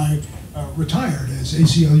 when I retired as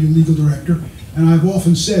ACLU legal director, and I've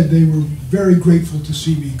often said they were very grateful to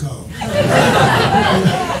see me go.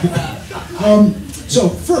 So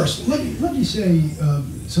first, let me say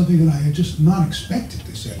something that I had just not expected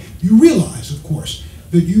to say. You realize, of course,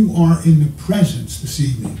 that you are in the presence this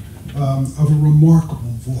evening of a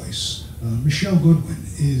remarkable voice. Michele Goodwin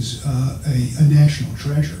is a national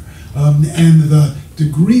treasure, and the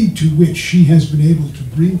degree to which she has been able to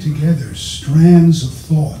bring together strands of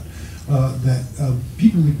thought that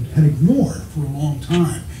people had ignored for a long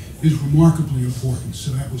time is remarkably important.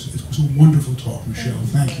 So it was a wonderful talk, Michele.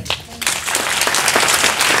 Thank you.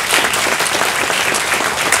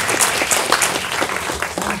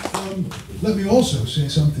 Let me also say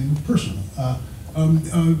something personal.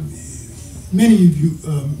 Many of you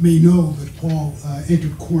may know that Paul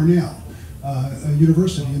entered Cornell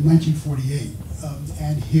University in 1948,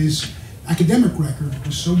 and his academic record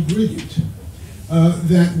was so brilliant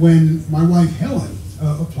that when my wife Helen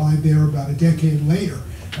applied there about a decade later,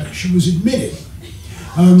 she was admitted.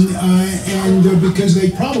 And because they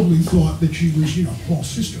probably thought that she was, you know, Paul's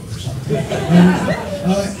sister or something.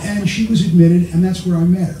 And she was admitted, and that's where I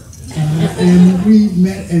met her. And we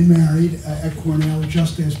met and married at Cornell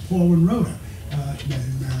just as Paul and Rhoda met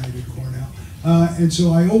and married at Cornell. And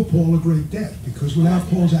so I owe Paul a great debt, because without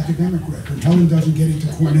Paul's academic record, Helen doesn't get into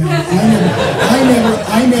Cornell.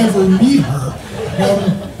 I never meet her.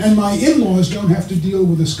 And my in-laws don't have to deal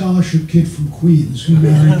with a scholarship kid from Queens who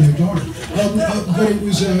married their daughter. But it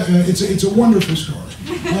was it's a wonderful story.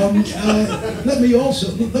 Let me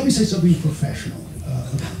say something professional.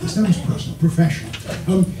 It's not just personal, professional.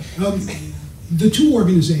 The two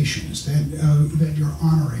organizations that you're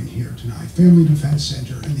honoring here tonight, Family Defense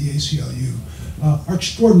Center and the ACLU, are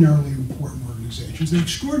extraordinarily important organizations. They're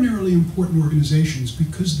extraordinarily important organizations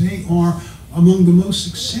because they are among the most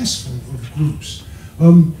successful of groups.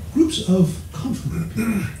 Groups of comfortable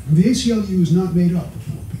people. The ACLU is not made up of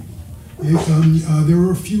poor people. There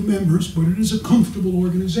are a few members, but it is a comfortable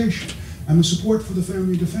organization. And the support for the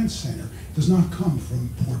Family Defense Center does not come from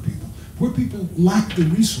poor people. Poor people lack the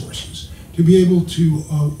resources to be able to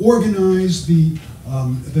organize the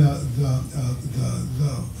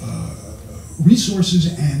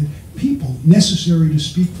resources and people necessary to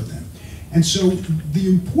speak for them. And so the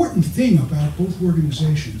important thing about both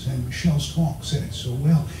organizations, and Michele's talk said it so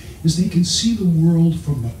well, is they can see the world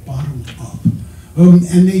from the bottom up.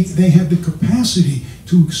 And they have the capacity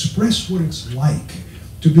to express what it's like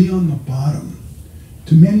to be on the bottom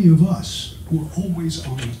to many of us who are always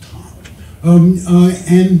on the top.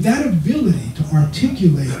 And that ability to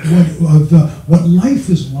articulate what life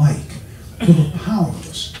is like for the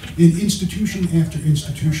powerless in institution after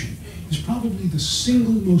institution is probably the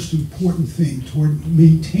single most important thing toward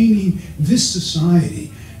maintaining this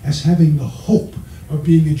society as having the hope of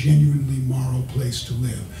being a genuinely moral place to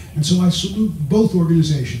live. And so I salute both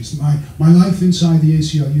organizations. My life inside the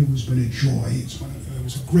ACLU has been a joy. It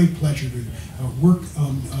was a great pleasure to work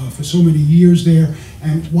for so many years there,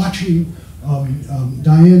 and watching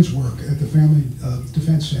Diane's work at the Family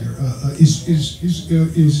Defense Center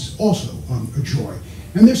is also a joy.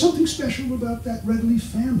 And there's something special about that Redleaf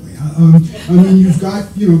family. I mean, you've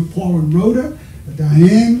got, Paul and Rhoda,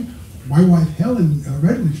 Diane, my wife Helen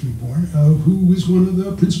Redleaf Neuborne, who was one of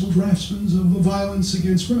the principal draftsmen of the Violence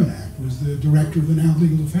Against Women Act, was the director of the now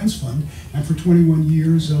Legal Defense Fund, and for 21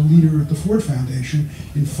 years a leader at the Ford Foundation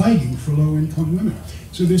in fighting for low-income women.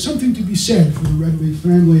 So there's something to be said for the Redleaf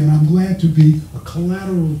family, and I'm glad to be a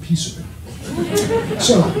collateral piece of it.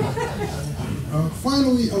 So,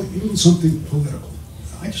 finally, a little something political.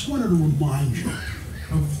 I just wanted to remind you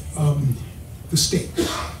of the stakes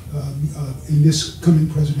in this coming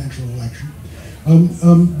presidential election,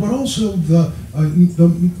 but also the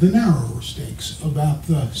narrower stakes about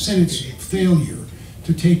the Senate's failure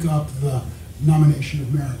to take up the nomination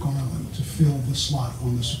of Merrick Garland to fill the slot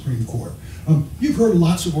on the Supreme Court. You've heard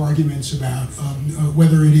lots of arguments about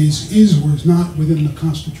whether it is or is not within the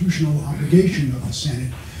constitutional obligation of the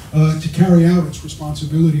Senate to carry out its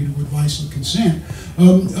responsibility to advice and consent.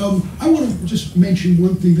 I want to just mention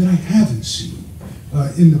one thing that I haven't seen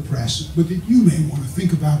in the press, but that you may want to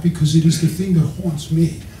think about, because it is the thing that haunts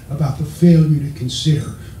me about the failure to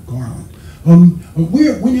consider Garland.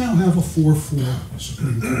 We now have a 4-4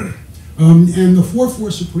 Supreme Court. And the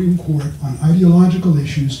 4-4 Supreme Court on ideological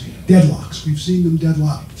issues deadlocks. We've seen them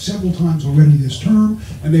deadlock several times already this term,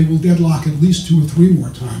 and they will deadlock at least 2 or 3 more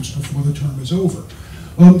times before the term is over.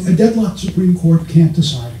 A deadlocked Supreme Court can't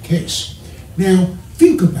decide a case. Now,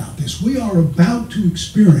 think about this. We are about to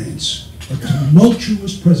experience a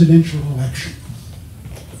tumultuous presidential election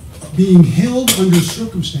being held under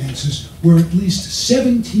circumstances where at least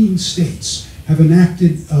 17 states have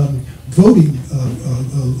enacted voting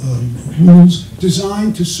rules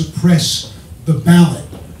designed to suppress the ballot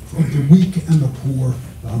of the weak and the poor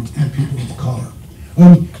and people of color.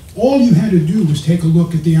 All you had to do was take a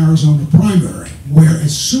look at the Arizona primary, where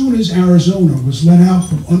as soon as Arizona was let out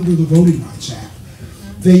from under the Voting Rights Act,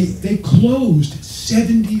 they closed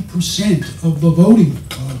 70% of the voting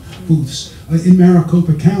booths in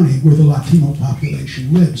Maricopa County, where the Latino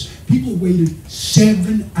population lives. People waited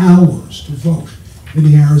 7 hours to vote in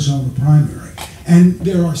the Arizona primary. And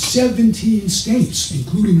there are 17 states,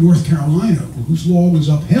 including North Carolina, whose law was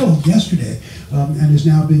upheld yesterday and is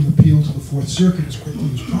now being appealed to the Fourth Circuit as quickly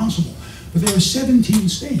as possible. But there are 17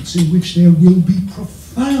 states in which there will be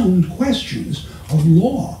profound questions of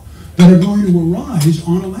law that are going to arise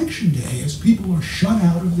on election day as people are shut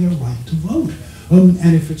out of their right to vote.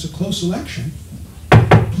 And if it's a close election,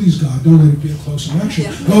 please God, don't let it be a close election.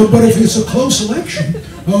 But if it's a close election,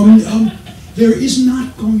 there is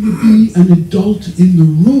not going to be an adult in the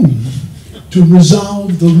room to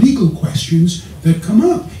resolve the legal questions that come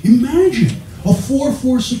up. Imagine a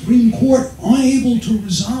 4-4 Supreme Court unable to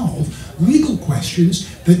resolve legal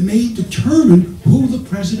questions that may determine who the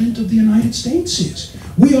President of the United States is.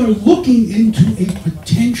 We are looking into a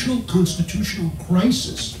potential constitutional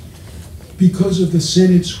crisis because of the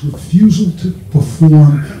Senate's refusal to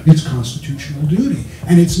perform its constitutional duty.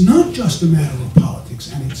 And it's not just a matter of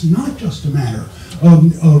politics, and it's not just a matter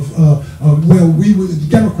the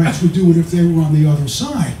Democrats would do it if they were on the other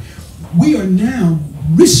side. We are now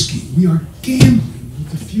risking, we are gambling with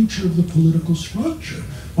the future of the political structure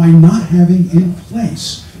by not having in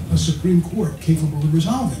place a Supreme Court capable of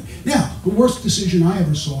resolving. Now, the worst decision I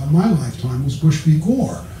ever saw in my lifetime was Bush v.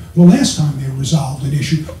 Gore. The last time they resolved an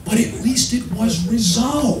issue, but at least it was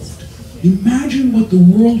resolved. Imagine what the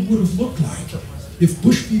world would have looked like if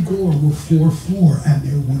Bush v. Gore were 4-4 and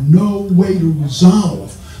there were no way to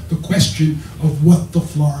resolve the question of what the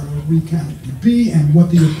Florida recount would be and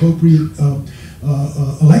what the appropriate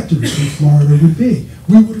electors in Florida would be.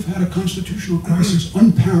 We would have had a constitutional crisis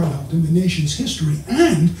unparalleled in the nation's history,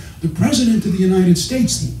 and the President of the United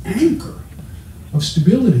States, the anchor of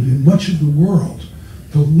stability in much of the world.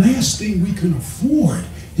 The last thing we can afford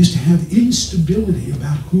is to have instability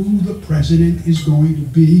about who the president is going to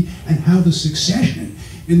be and how the succession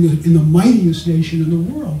in the mightiest nation in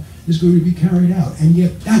the world is going to be carried out. And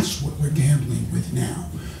yet that's what we're gambling with now.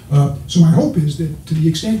 So my hope is that to the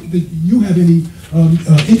extent that you have any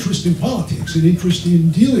interest in politics and interest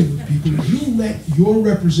in dealing with people, if you let your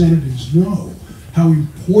representatives know how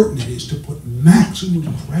important it is to put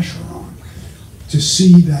maximum pressure on to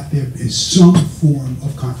see that there is some form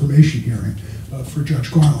of confirmation hearing for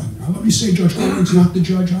Judge Garland. Now let me say Judge Garland's not the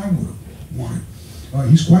judge I would have wanted.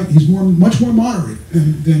 He's much more moderate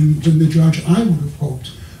than the judge I would have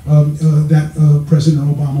hoped that President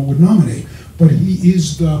Obama would nominate. But he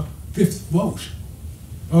is the fifth vote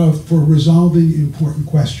for resolving important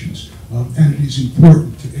questions. And it is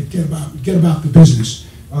important to get about the business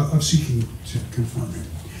of seeking to confirm it.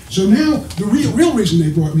 So now, the real reason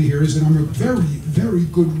they brought me here is that I'm a very, very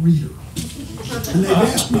good reader. And they've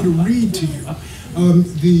asked me to read to you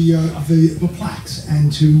the plaques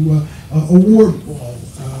and to award all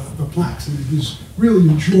the plaques, and it is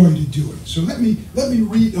really a joy to do it. So let me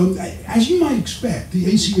read. As you might expect, the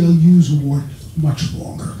ACLU's award much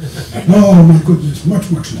longer. Oh my goodness,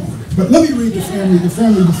 much longer. But let me read the Family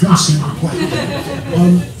Defense Center plaque.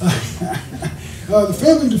 The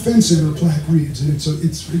Family Defense Center plaque reads, and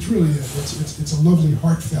it's really a lovely,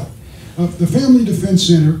 heartfelt. The Family Defense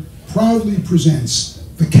Center proudly presents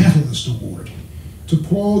the Catalyst Award to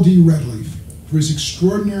Paul D. Redleaf for his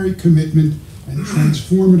extraordinary commitment and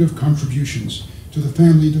transformative contributions to the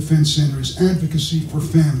Family Defense Center's advocacy for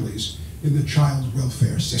families in the child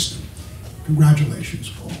welfare system. Congratulations,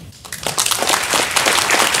 Paul.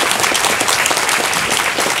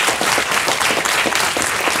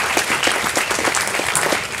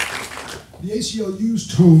 The ACLU's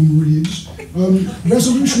tone reads,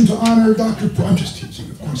 resolution to honor Dr. I'm just teasing,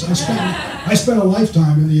 of course. I spent a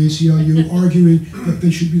lifetime in the ACLU arguing that they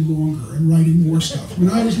should be longer and writing more stuff. When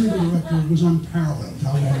I was legal director, it was unparalleled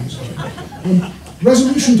how long it was.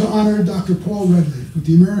 Resolution to honor Dr. Paul Redleaf with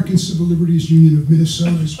the American Civil Liberties Union of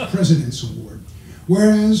Minnesota's President's Award.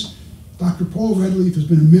 Whereas Dr. Paul Redleaf has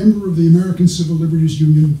been a member of the American Civil Liberties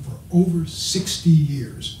Union for over 60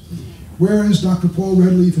 years. Whereas Dr. Paul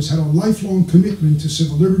Redleaf has had a lifelong commitment to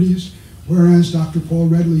civil liberties, whereas Dr. Paul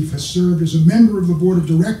Redleaf has served as a member of the Board of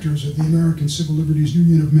Directors of the American Civil Liberties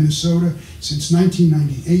Union of Minnesota since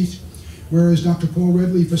 1998, whereas Dr. Paul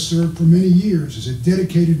Redleaf has served for many years as a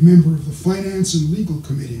dedicated member of the Finance and Legal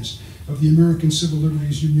Committees of the American Civil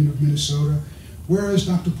Liberties Union of Minnesota, whereas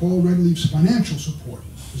Dr. Paul Redleaf's financial support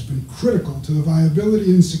has been critical to the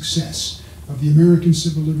viability and success of the American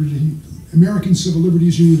Civil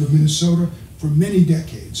Liberties Union of Minnesota for many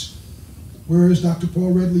decades, whereas Dr.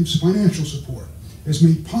 Paul Redleaf's financial support has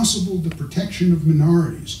made possible the protection of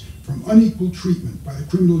minorities from unequal treatment by the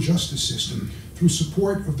criminal justice system through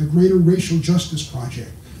support of the Greater Racial Justice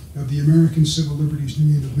Project of the American Civil Liberties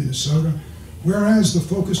Union of Minnesota, whereas the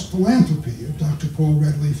focused philanthropy of Dr. Paul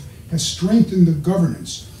Redleaf has strengthened the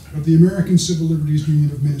governance of the American Civil Liberties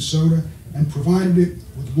Union of Minnesota and provided it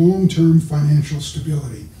with long-term financial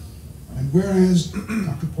stability. And whereas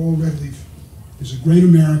Dr. Paul Redleaf is a great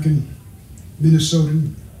American,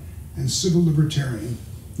 Minnesotan, and civil libertarian,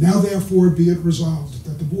 now therefore be it resolved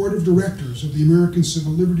that the Board of Directors of the American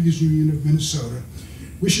Civil Liberties Union of Minnesota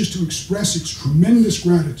wishes to express its tremendous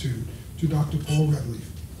gratitude to Dr. Paul Redleaf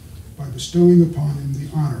by bestowing upon him the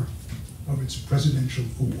honor of its Presidential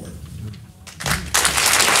Award.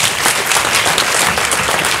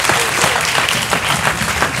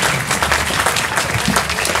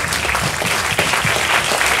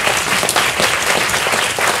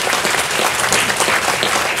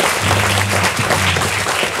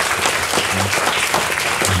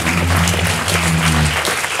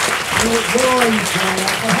 Where are you, Paul?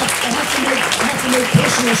 I have to make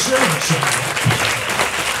personal service.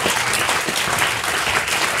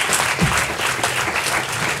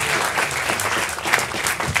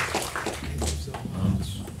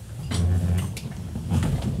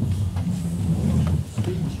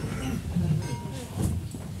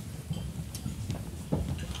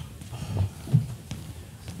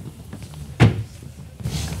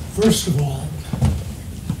 First of all,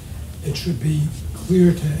 it should be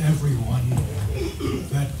clear to everyone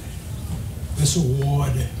that this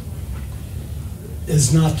award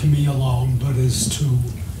is not to me alone, but is to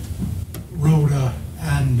Rhoda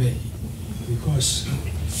and me, because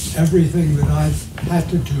everything that I've had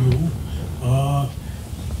to do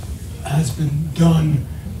has been done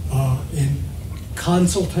in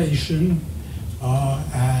consultation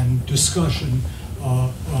and discussion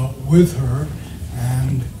with her,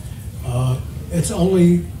 and it's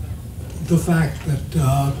only the fact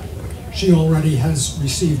that she already has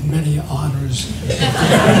received many honors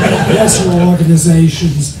from lesser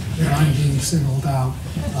organizations that I'm being singled out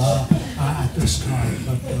at this time.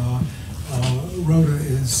 But Rhoda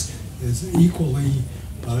is equally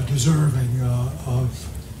deserving of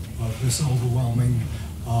this overwhelming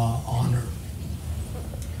honor.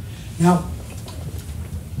 Now,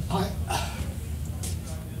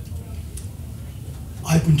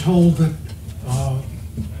 I've been told that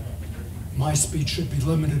my speech should be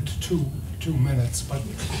limited to 2 minutes, but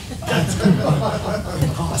that's going to be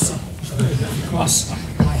impossible because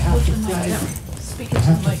I have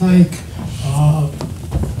to thank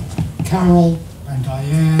Carol and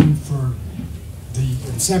Diane for the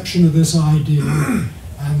inception of this idea,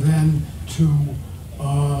 and then to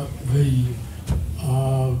the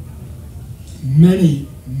many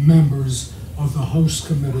members of the host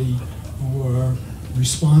committee who were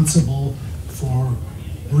responsible for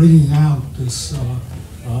bringing out this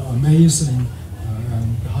amazing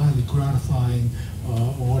and highly gratifying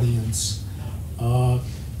audience.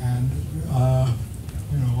 And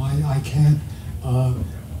you know, I can't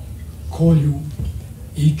call you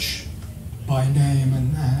each by name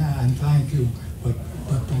and thank you, but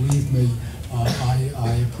believe me,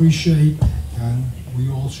 I appreciate, and we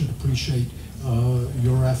all should appreciate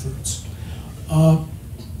your efforts.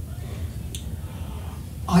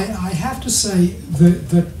 I have to say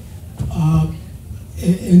that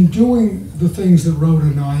in doing the things that Rhoda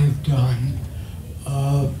and I have done,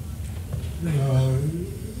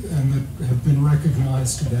 and that have been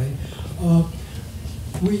recognized today,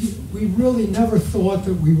 we really never thought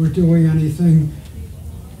that we were doing anything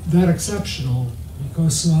that exceptional,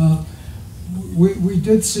 because we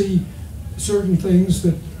did see certain things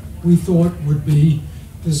that we thought would be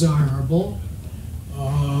desirable,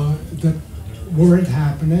 that weren't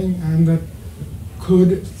happening, and that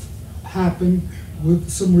could happen with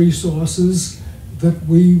some resources that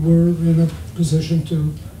we were in a position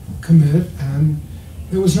to commit, and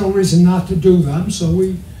there was no reason not to do them, so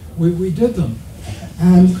we did them.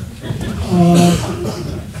 And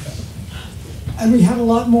we had a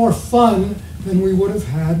lot more fun than we would have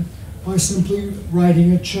had by simply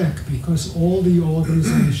writing a check, because all the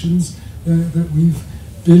organizations that we've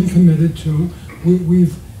been committed to,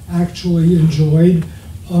 we've actually enjoyed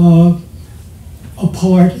a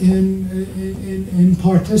part in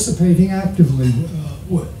participating actively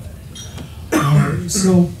with.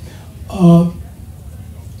 So,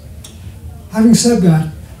 having said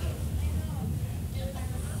that,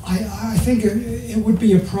 I think it would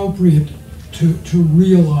be appropriate to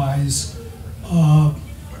realize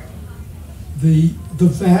the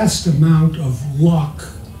vast amount of luck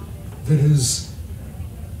that has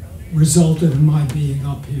resulted in my being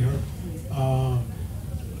up here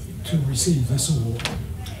to receive this award.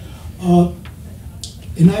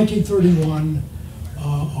 In 1931,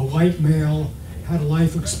 a white male had a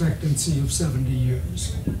life expectancy of 70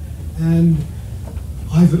 years, and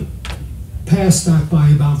I've passed that by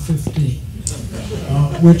about 15,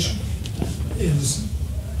 which is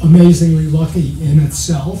amazingly lucky in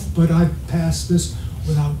itself, but I've passed this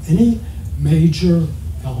without any major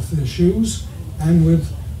health issues and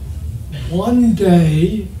with 1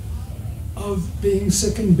 day of being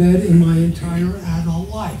sick in bed in my entire adult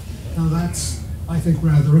life. Now that's, I think,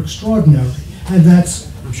 rather extraordinary, and that's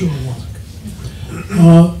pure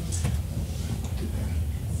luck.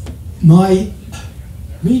 My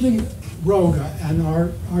meeting Rhoda and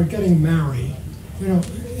our getting married, you know,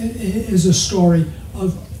 is a story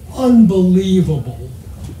of unbelievable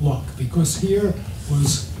luck, because here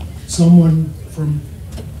was someone from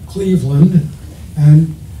Cleveland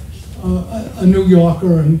and a New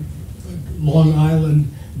Yorker and Long Island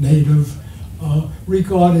native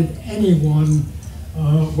regarded anyone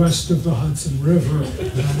west of the Hudson River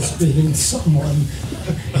as being someone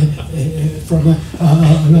from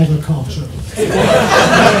another culture.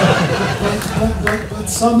 But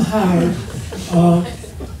somehow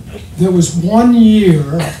there was 1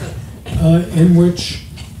 year in which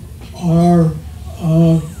our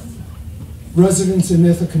residence in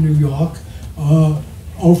Ithaca, New York,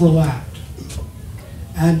 overlapped.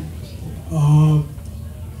 And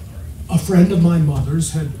a friend of my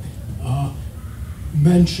mother's had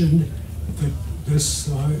mentioned that this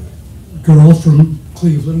girl from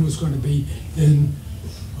Cleveland was going to be in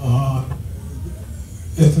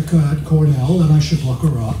Ithaca at Cornell, and I should look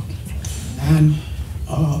her up. And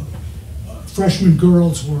freshman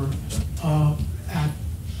girls were at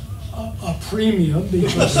a premium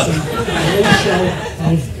because the ratio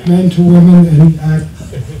of men to women at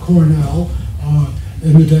Cornell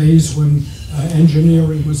in the days when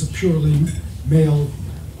engineering was a purely male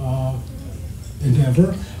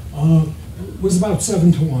endeavor was about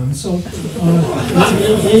 7 to 1. So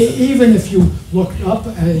even if you looked up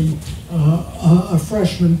a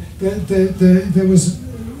freshman, there was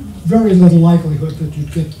very little likelihood that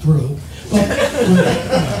you'd get through.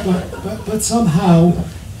 But somehow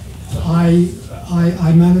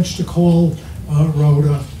I managed to call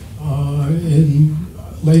Rhoda in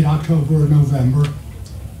late October or November,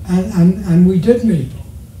 and we did meet.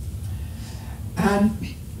 And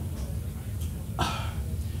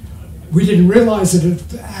we didn't realize it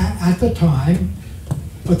at the time,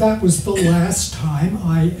 but that was the last time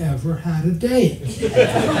I ever had a date.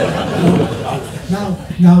 Now,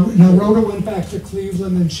 Rhoda went back to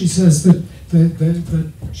Cleveland, and she says that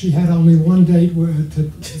she had only one date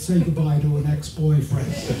to say goodbye to an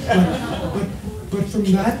ex-boyfriend. But from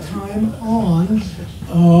that time on,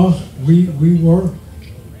 we were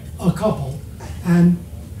a couple, and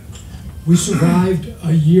we survived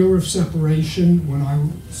a year of separation when I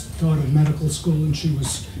started medical school and she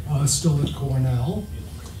was still at Cornell.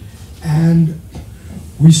 And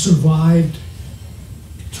we survived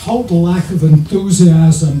total lack of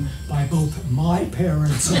enthusiasm by both my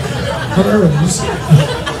parents and hers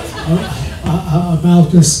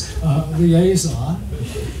about this liaison.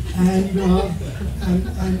 And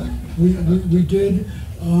we did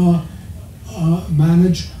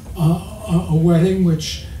manage a wedding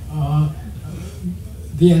which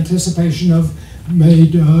the anticipation of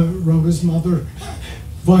made Rhoda's mother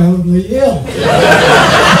violently ill.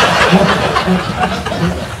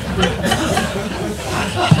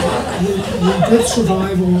 We did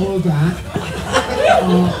survive all of that.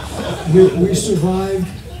 We survived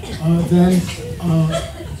then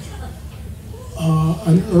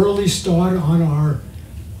an early start on our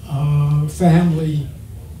family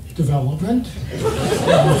development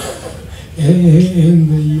in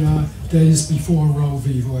the days before Roe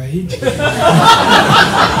v. Wade.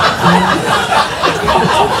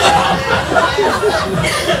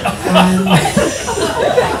 And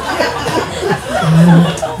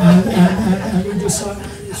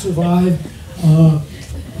we survived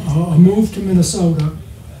a move to Minnesota,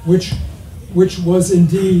 which was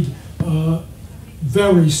indeed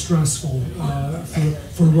very stressful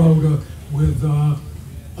for Rhoda with a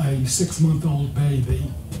 6-month-old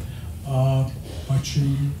baby. But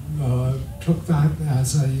she took that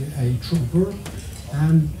as a trooper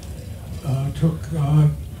and took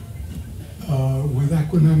with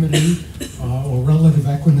equanimity or relative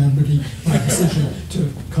equanimity my decision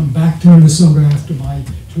to come back to Minnesota after my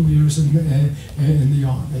 2 years in the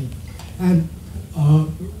Army. And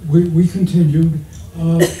we continued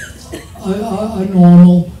a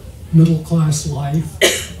normal middle-class life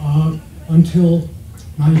until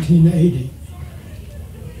 1980.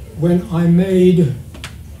 When I made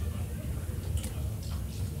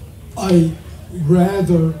a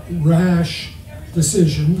rather rash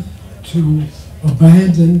decision to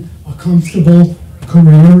abandon a comfortable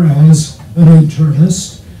career as an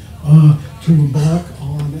internist, to embark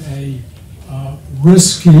on a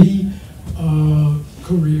risky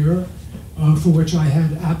career for which I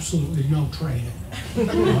had absolutely no training.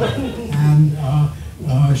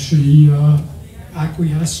 And she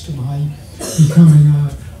acquiesced to my becoming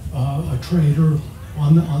a trader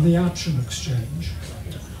on the option exchange,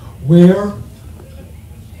 where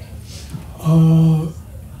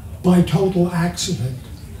by total accident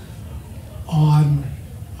on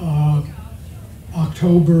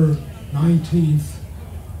October 19th,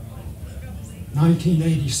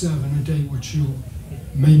 1987, a date which you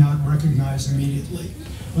may not recognize immediately,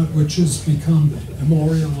 but which has become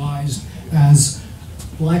memorialized as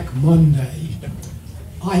Black Monday,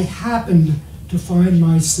 I happened to find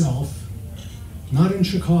myself, not in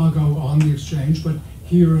Chicago on the exchange, but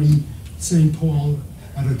here in St. Paul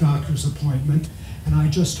at a doctor's appointment, and I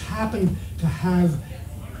just happened to have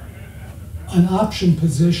an option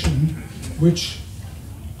position which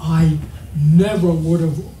I never would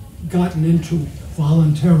have gotten into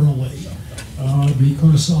voluntarily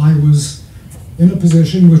because I was in a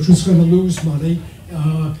position which was going to lose money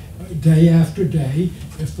day after day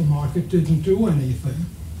if the market didn't do anything.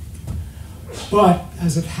 But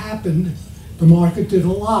as it happened, the market did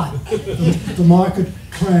a lot. The market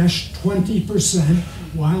crashed 20%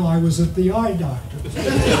 while I was at the eye doctor.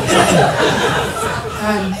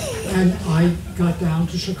 And I got down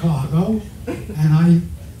to Chicago, and I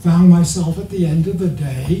found myself at the end of the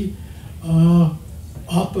day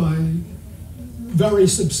up a very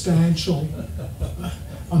substantial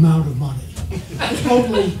amount of money,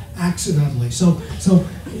 totally accidentally. So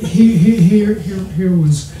here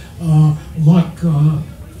was luck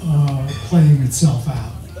playing itself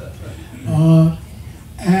out.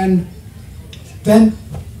 And then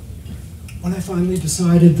when I finally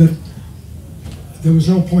decided that there was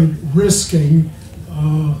no point risking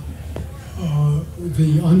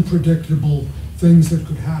the unpredictable things that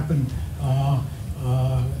could happen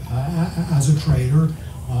as a trader,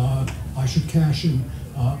 I should cash in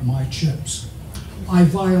my chips. I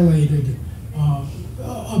violated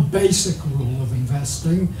a basic rule of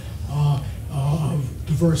investing, of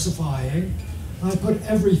diversifying. I put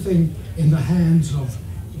everything in the hands of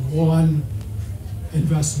one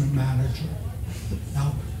investment manager.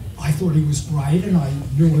 Now, I thought he was bright, and I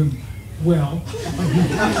knew him well.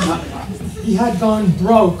 He had gone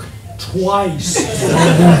broke twice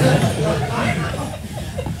already.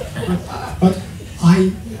 But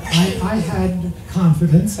I had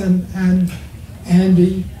confidence, and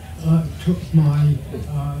Andy took my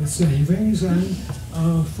savings, and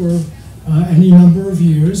for any number of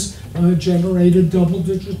years generated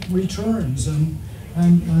double-digit returns, and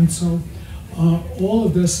so all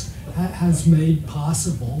of this has made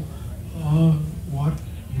possible what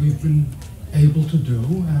we've been able to do,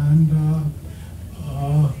 and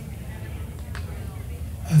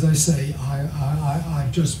as I say,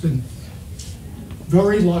 I've just been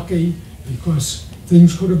very lucky, because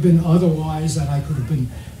things could have been otherwise, and I could have been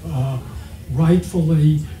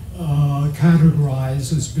rightfully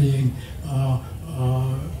categorized as being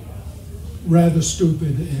rather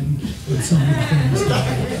stupid in some of the things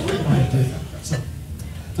that I did. So,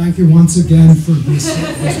 thank you once again for this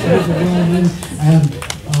overwhelming and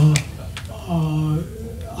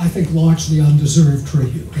I think largely undeserved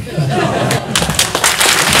tribute.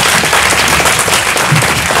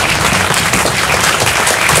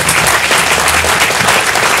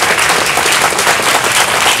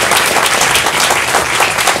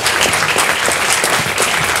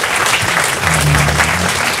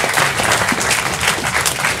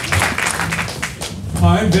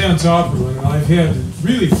 I'm Vance Opperman, and I've had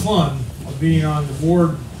really fun of being on the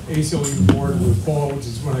board, ACLU board with Paul, which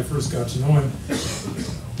is when I first got to know him.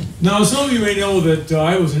 Now, some of you may know that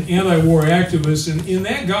I was an anti-war activist, and in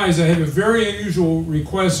that guise, I have a very unusual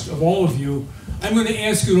request of all of you. I'm going to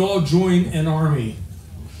ask you to all join an army.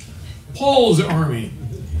 Paul's army.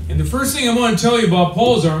 And the first thing I want to tell you about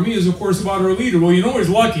Paul's army is, of course, about our leader. Well, you know he's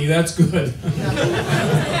lucky. That's good.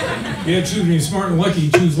 You had to choose between smart and lucky.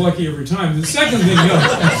 You choose lucky every time. The second thing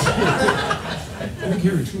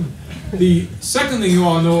the second thing you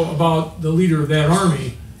all know about the leader of that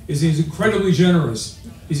army is he's incredibly generous.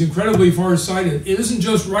 He's incredibly far-sighted. It isn't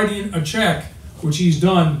just writing a check, which he's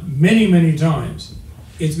done many, many times.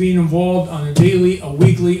 It's being involved on a daily, a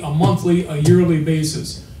weekly, a monthly, a yearly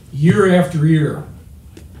basis, year after year.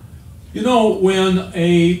 You know, when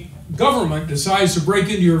a government decides to break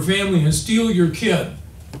into your family and steal your kid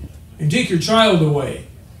and take your child away,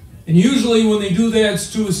 and usually when they do that,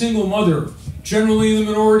 it's to a single mother, generally in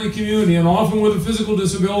the minority community and often with a physical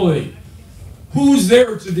disability, who's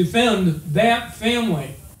there to defend that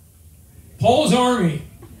family? Paul's army.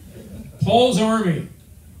 Paul's army.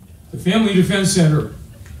 The Family Defense Center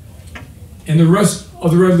and the rest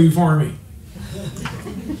of the Redleaf Army.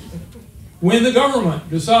 When the government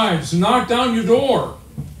decides to knock down your door,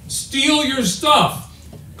 steal your stuff,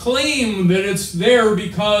 claim that it's there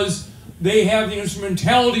because they have the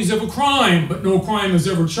instrumentalities of a crime, but no crime is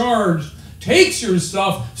ever charged, takes your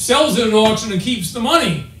stuff, sells it at auction, and keeps the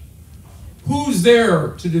money, who's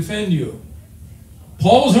there to defend you?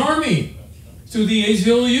 Paul's army through the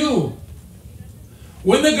ACLU.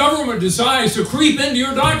 When the government decides to creep into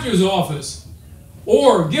your doctor's office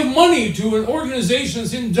or give money to an organization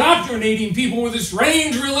that's indoctrinating people with a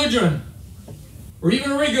strange religion, or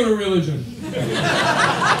even a regular religion.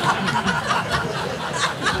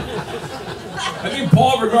 I think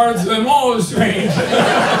Paul regards them all as strange.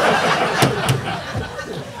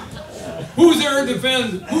 Who's there to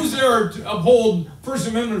defend, who's there to uphold First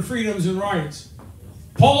Amendment freedoms and rights?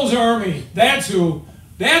 Paul's army, that's who.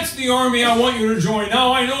 That's the army I want you to join.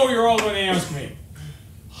 Now I know you're all going to ask me,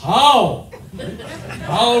 how?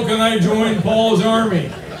 How can I join Paul's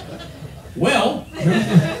army? Well,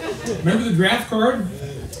 remember the draft card?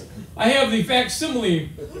 I have the facsimile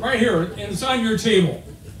right here inside your table.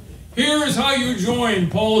 Here's how you join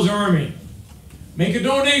Paul's Army. Make a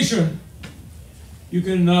donation. You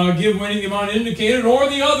can give any of the amount indicated or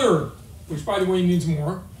the other, which by the way means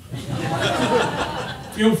more.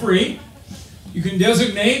 Feel free. You can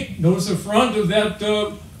designate, notice the front of that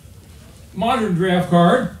modern draft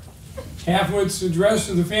card. Half of it's addressed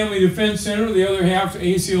to the Family Defense Center, the other half to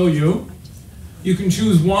ACLU. You can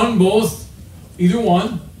choose one, both, either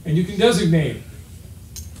one, and you can designate.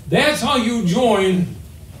 That's how you join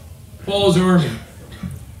Paul's Army.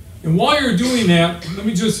 And while you're doing that, let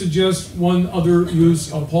me just suggest one other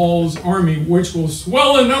use of Paul's Army, which will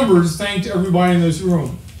swell in numbers thanks to everybody in this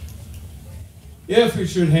room. If it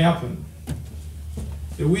should happen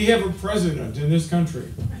that we have a president in this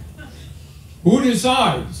country who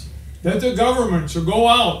decides that the government should go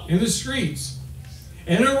out in the streets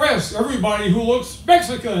and arrest everybody who looks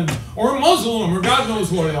Mexican or Muslim or God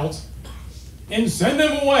knows what else and send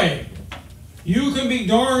them away, you can be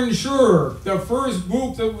darn sure the first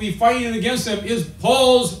group that will be fighting against them is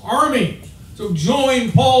Paul's Army. So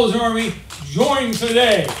join Paul's Army. Join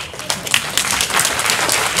today.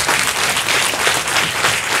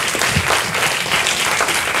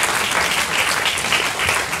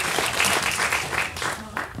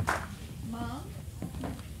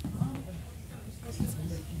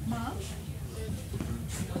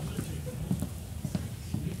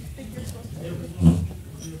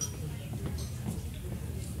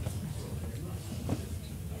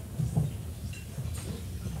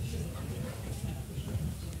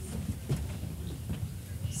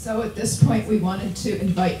 So at this point, we wanted to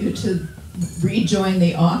invite you to rejoin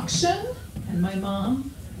the auction, and my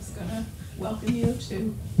mom is going to welcome you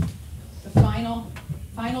to the final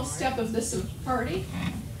step of this party.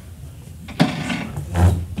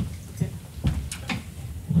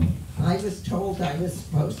 I was told I was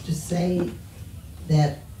supposed to say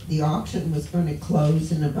that the auction was going to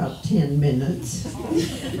close in about 10 minutes.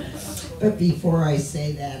 But before I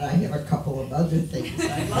say that, I have a couple of other things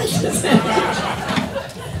I'd like to say.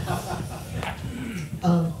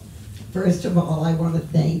 First of all, I want to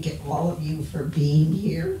thank all of you for being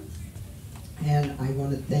here. And I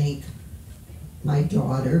want to thank my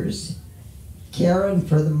daughters, Karen,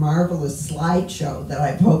 for the marvelous slideshow that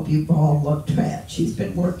I hope you've all looked at. She's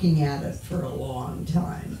been working at it for a long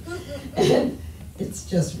time. And it's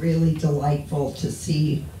just really delightful to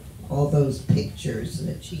see all those pictures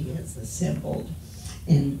that she has assembled.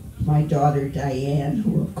 And my daughter Diane,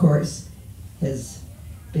 who of course has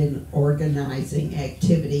been organizing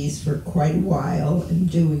activities for quite a while and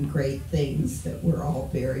doing great things that we're all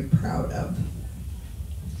very proud of.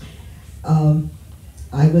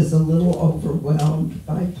 I was a little overwhelmed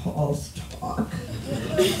by Paul's talk.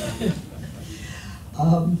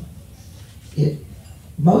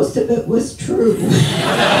 Most of it was true.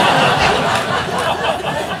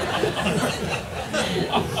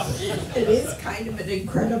 It is kind of an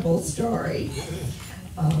incredible story.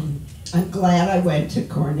 I'm glad I went to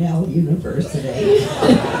Cornell University.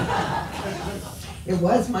 It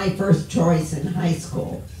was my first choice in high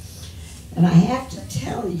school. And I have to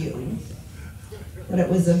tell you that it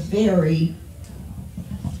was a very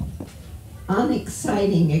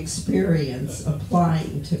unexciting experience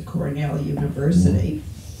applying to Cornell University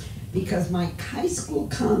because my high school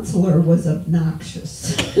counselor was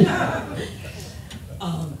obnoxious.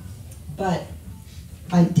 But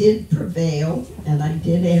I did prevail, and I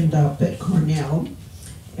did end up at Cornell,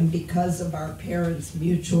 and because of our parents'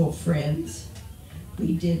 mutual friends,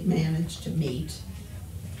 we did manage to meet,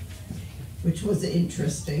 which was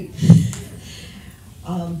interesting.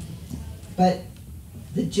 But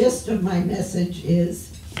the gist of my message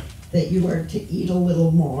is that you are to eat a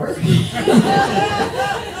little more.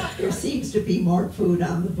 There seems to be more food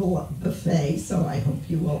on the buffet, so I hope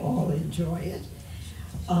you will all enjoy it.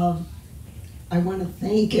 I want to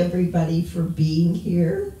thank everybody for being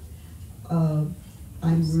here. I'm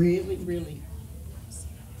really,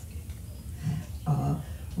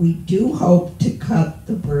 we do hope to cut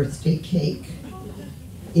the birthday cake.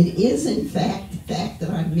 It is, in fact, the fact that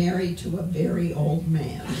I'm married to a very old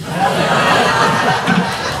man.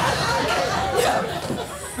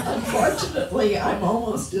 Unfortunately, I'm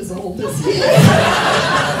almost as old as he is.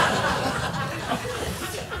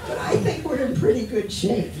 But I think we're in pretty good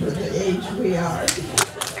shape for the age we are.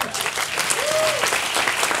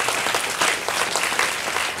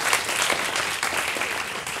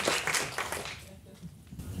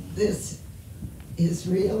 This is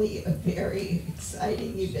really a very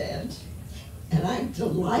exciting event, and I'm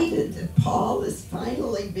delighted that Paul is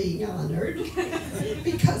finally being honored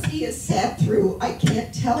because he has sat through, I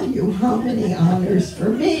can't tell you how many honors for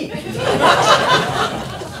me.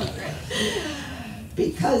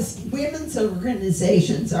 Because women's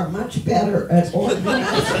organizations are much better at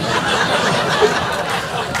organizing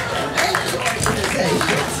men's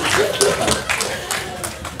organizations.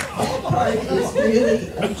 That part is really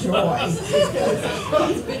a joy, because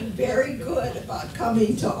he's been very good about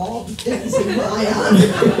coming to all the things in my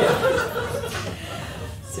honor.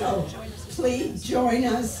 So please join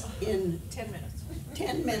us in 10 minutes.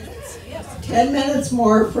 10 minutes? Yes. 10 minutes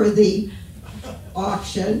more for the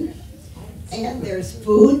auction, and there's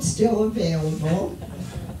food still available,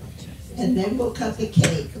 and then we'll cut the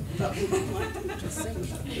cake. But we would want them to sing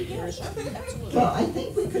happy birthday. Well, I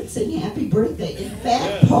think we could sing happy birthday. In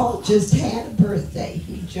fact, Paul just had a birthday.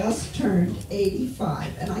 He just turned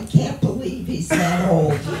 85, and I can't believe he's that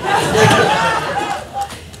old.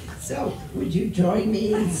 So, would you join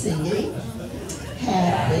me in singing?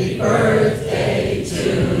 Happy birthday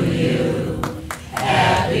to you.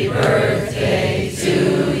 Happy birthday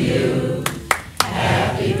to you.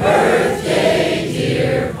 Happy birthday,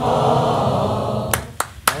 dear Paul.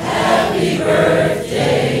 Happy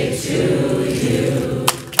birthday to you.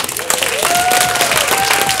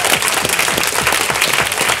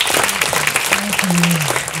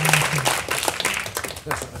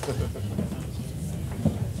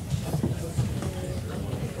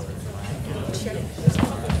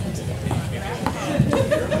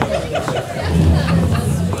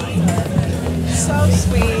 So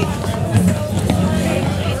sweet.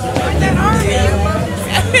 Join that army.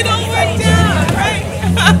 It all went down, right?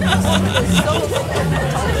 So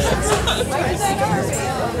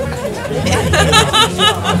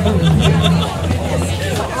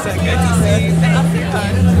good to see you.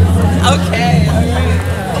 Okay.